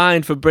been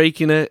fined for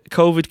breaking a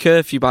COVID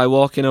curfew by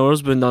walking her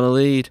husband on a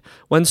lead.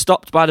 When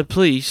stopped by the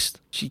police,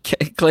 she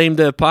claimed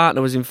her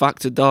partner was in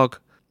fact a dog.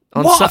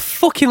 What a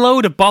fucking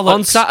load of bollocks.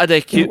 On Saturday,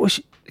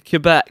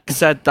 Quebec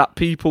said that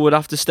people would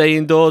have to stay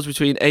indoors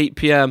between 8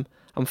 p.m.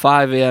 and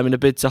 5 a.m. in a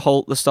bid to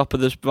halt the stop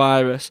of this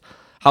virus.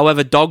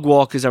 However, dog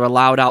walkers are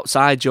allowed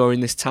outside during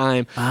this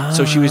time.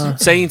 So she was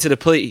saying to the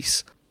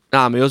police,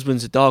 "Nah, my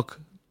husband's a dog,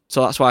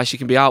 so that's why she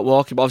can be out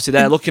walking." But obviously,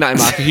 they're looking at him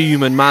like a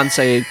human man,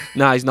 saying,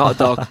 "Nah, he's not a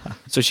dog,"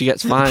 so she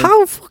gets fined.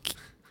 How fucking...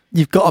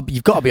 You've got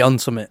to be on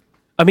something.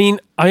 I mean,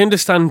 I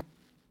understand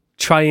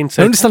trying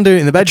to... I understand doing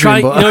it in the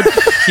bedroom, but...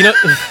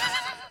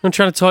 I'm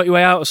trying to talk your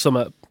way out of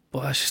something,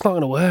 but it's just not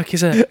going to work,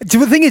 is it?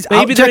 The thing is...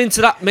 Maybe they're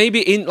into that.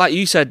 Maybe in, like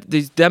you said,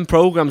 there's them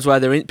programs where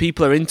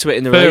people are into it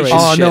in the Furries.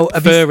 relationship. Oh, no.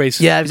 Furries.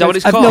 Yeah, is that what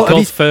it's called?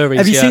 Called furries,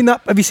 Have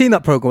you seen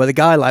that program where the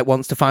guy like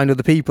wants to find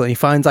other people and he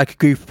finds like a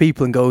group of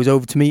people and goes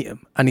over to meet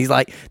them, and he's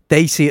like,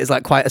 they see it as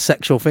like quite a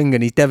sexual thing,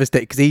 and he's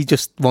devastated because he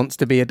just wants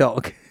to be a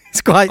dog. It's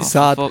quite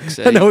sad.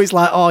 I know, he's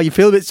like, oh, you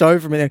feel a bit sorry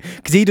for me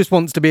because he just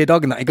wants to be a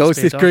dog, and that he goes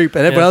to this group,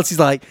 and everyone else is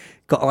like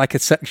got like a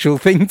sexual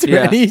thing to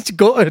it, and he's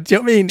gutted. Do you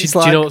know what I mean? Do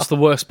you know what's the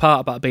worst part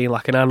about being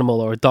like an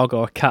animal or a dog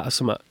or a cat or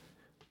something?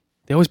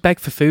 They always beg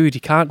for food. You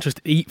can't just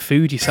eat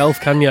food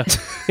yourself, can you?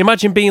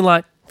 Imagine being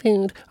like,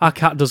 food. Our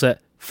cat does it.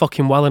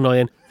 Fucking well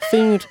annoying.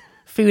 Food.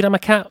 I'm a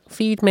cat.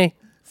 Feed me.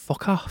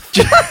 Fuck off.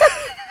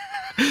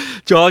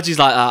 George is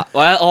like that.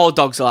 Well, all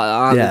dogs are like that,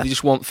 aren't they? They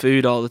just want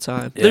food all the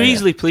time. Yeah, They're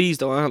easily pleased,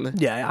 though, aren't they?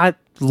 Yeah, I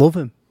love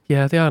him.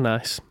 Yeah, they are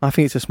nice. I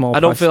think it's a small...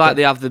 I don't feel like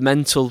they have the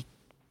mental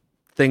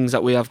things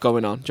that we have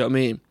going on. Do you know what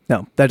I mean?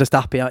 No, they're just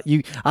happy.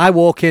 I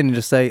walk in and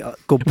just say,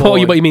 good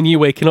boy. What you mean you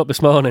waking up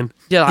this morning?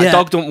 Yeah, like a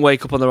dog don't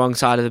wake up on the wrong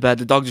side of the bed.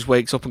 The dog just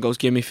wakes up and goes,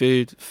 give me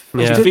food.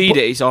 Yeah. If you feed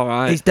it, he's all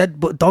right. He's dead,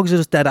 but dogs are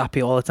just dead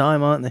happy all the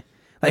time, aren't they?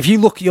 Like if you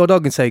look at your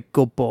dog and say,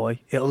 good boy,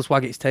 it'll just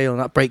wag its tail,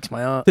 and that breaks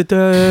my heart.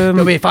 I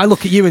mean, if I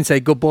look at you and say,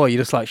 good boy, you're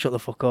just like, shut the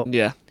fuck up.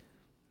 Yeah.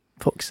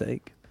 Fuck's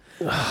sake.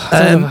 Do you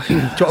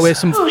want to wear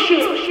some...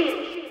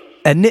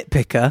 A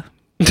nitpicker.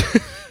 do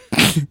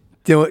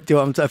you know what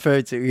I'm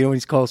referring to? You know when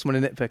he's called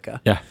someone a nitpicker?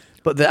 Yeah.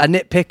 But a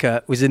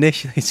nitpicker was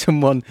initially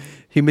someone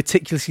who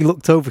meticulously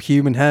looked over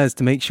human hairs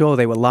to make sure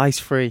they were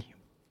lice-free.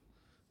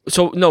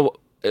 So, no...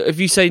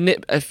 If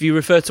you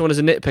refer to someone as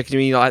a nitpicker, you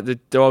mean like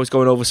they're always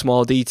going over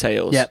small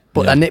details? Yeah,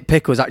 but a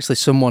nitpicker was actually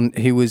someone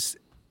who was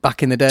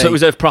back in the day. So it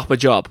was a proper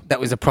job. That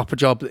was a proper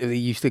job that they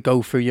used to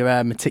go through your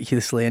hair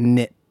meticulously and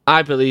nit.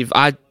 I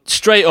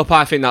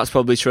think that's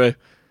probably true.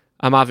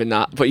 I'm having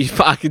that, but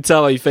I can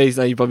tell by your face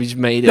now you probably just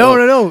made it up.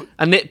 No.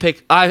 A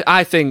nitpick,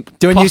 I think.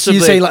 Do you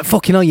say like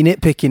fucking hell, you're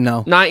nitpicking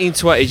now?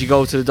 1920s, you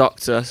go to the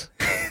doctor.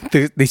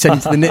 They send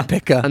you to the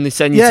nitpicker. And they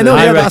send you to the...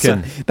 I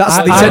reckon.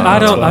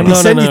 They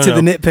send you to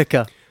the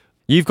nitpicker.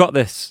 You've got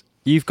this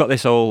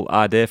whole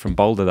idea from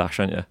Boulder Dash,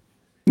 haven't you?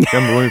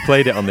 Remember when we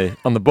played it on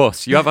the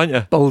bus? You have, haven't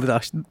you? Boulder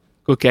Dash.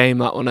 Good game,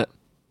 that, wasn't it?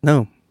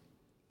 No.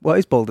 What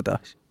is Boulder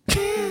Dash?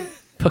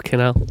 Fucking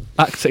hell.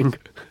 Acting.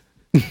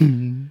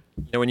 You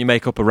know when you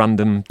make up a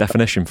random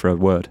definition for a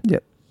word?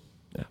 Yep.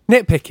 Yeah.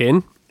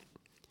 Nitpicking.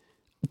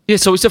 Yeah,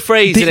 so it's a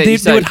phrase, isn't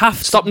it? They would have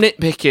to... Stop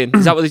nitpicking.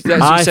 Is that what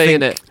they're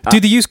saying it?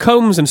 Do they use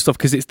combs and stuff?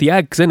 Because it's the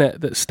eggs, isn't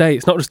it, that stay.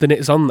 It's not just the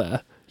nits on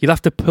there. You'd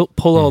have to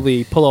pull all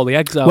the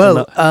eggs out.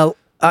 Well,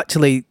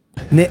 actually,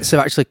 nits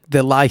are actually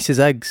the lice's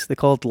eggs. They're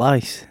called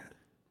lice.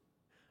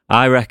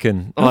 I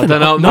reckon. I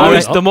don't know.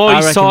 The more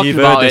he's talking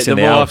about it, the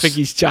more I think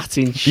he's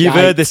chatting shit. You've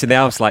heard this in the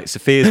house, like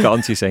Sophia's got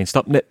onto you saying,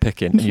 stop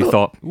nitpicking. And you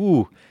thought,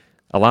 ooh,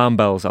 alarm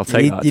bells, I'll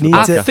take that.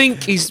 I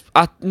think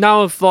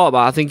now I've thought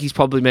about it, I think he's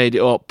probably made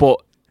it up,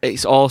 but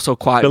it's also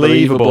quite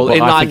believable. In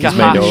like a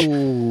hash.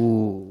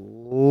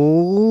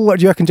 What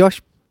do you reckon,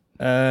 Josh?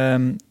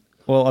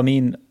 Well, I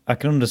mean, I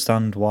can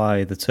understand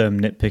why the term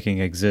nitpicking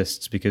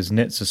exists, because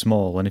nits are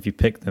small, and if you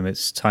pick them,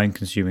 it's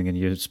time-consuming, and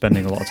you're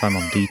spending a lot of time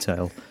on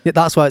detail. Yeah,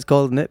 that's why it's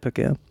called a nitpicker.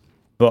 Yeah.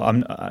 But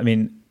I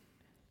mean,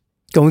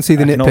 go and see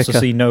the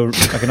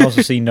nitpicker. I can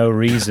also see no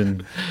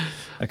reason.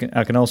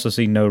 I can also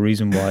see no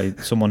reason why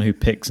someone who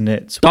picks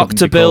nits.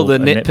 Dr. Bill, the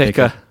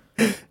nitpicker,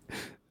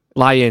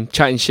 lying,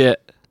 chatting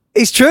shit.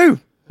 It's true.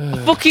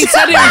 I fucking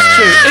said it was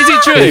true. Is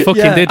it true? He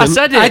fucking didn't. I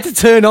said it. I had to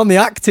turn on the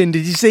acting.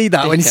 Did you see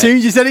that? When as soon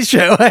as you said it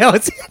straight away, I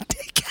was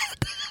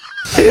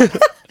dickhead.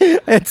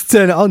 I had to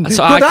turn it on.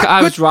 So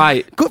I was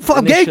right. Good.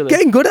 I'm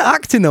getting good at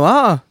acting though,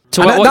 aren't I?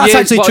 So that's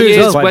actually true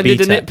as well. When did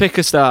the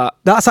nitpicker start?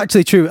 That's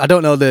actually true. I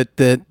don't know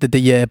the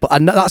year, but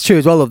that's true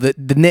as well.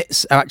 The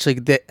nits are actually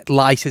the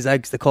lice's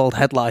eggs. They're called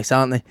head lice,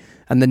 aren't they?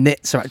 And the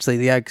nits are actually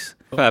the eggs.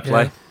 Fair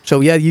play. Yeah.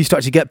 So yeah, you used to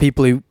actually get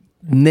people who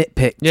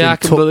nitpicked. Yeah, I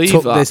can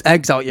believe that. This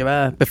eggs out your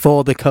hair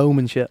before the comb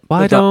and shit.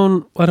 Why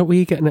don't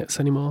we get nits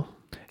anymore?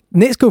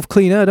 Nits go for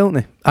clean hair, don't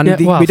they? And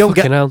we don't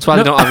get. That's why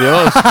they don't have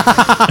yours.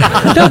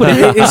 No, but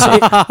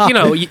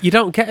you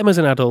don't get them as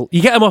an adult.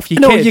 You get them off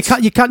your kids. No,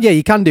 you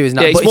can do as an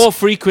adult. Yeah, it's more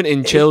frequent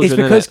in children. It's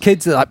because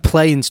kids are like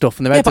playing stuff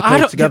and their heads are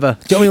close together.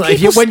 Do you know what I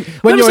mean? Like,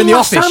 when you're in the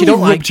office, you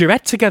don't rubbed your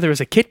head together as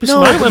a kid.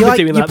 No, I remember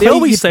doing that. They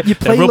always say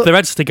rub their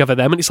heads together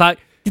them, and it's like.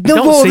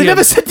 No, they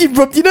never said you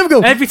rubbed. You never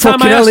go. Every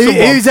time I ask someone,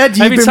 whose head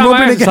you've been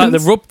rubbing against? It's like they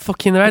rub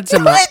fucking their heads.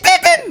 No, they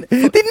didn't.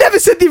 They never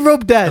said they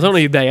rubbed their. I don't know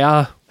who they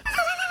are.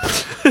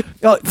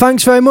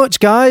 Thanks very much,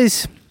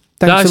 guys.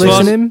 Thanks for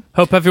listening.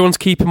 Hope everyone's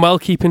keeping well,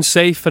 keeping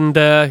safe, and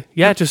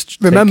just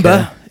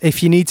remember,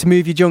 if you need to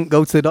move your junk,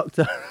 go to the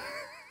doctor.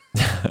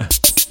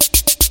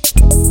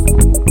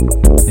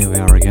 Here we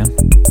are again.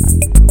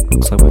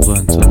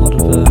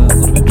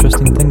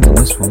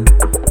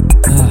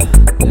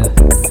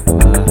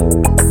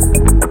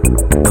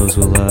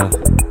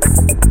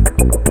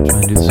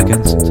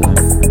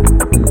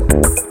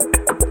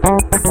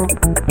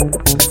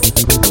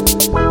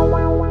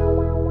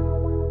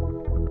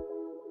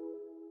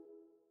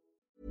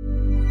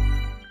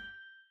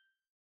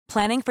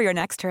 Planning for your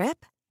next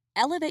trip?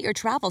 Elevate your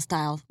travel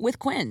style with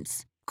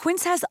Quince.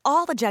 Quince has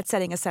all the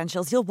jet-setting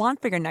essentials you'll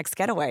want for your next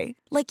getaway,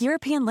 like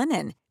European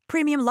linen,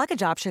 premium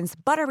luggage options,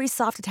 buttery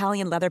soft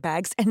Italian leather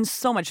bags, and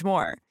so much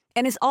more.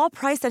 And is all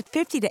priced at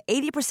 50 to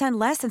 80%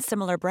 less than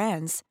similar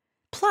brands.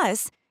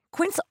 Plus,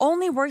 Quince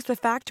only works with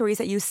factories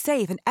that use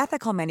safe and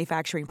ethical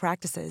manufacturing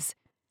practices.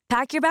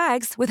 Pack your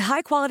bags with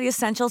high-quality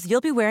essentials you'll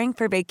be wearing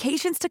for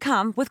vacations to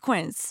come with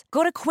Quince.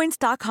 Go to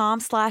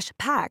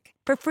quince.com/pack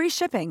for free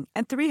shipping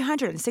and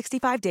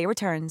 365-day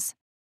returns.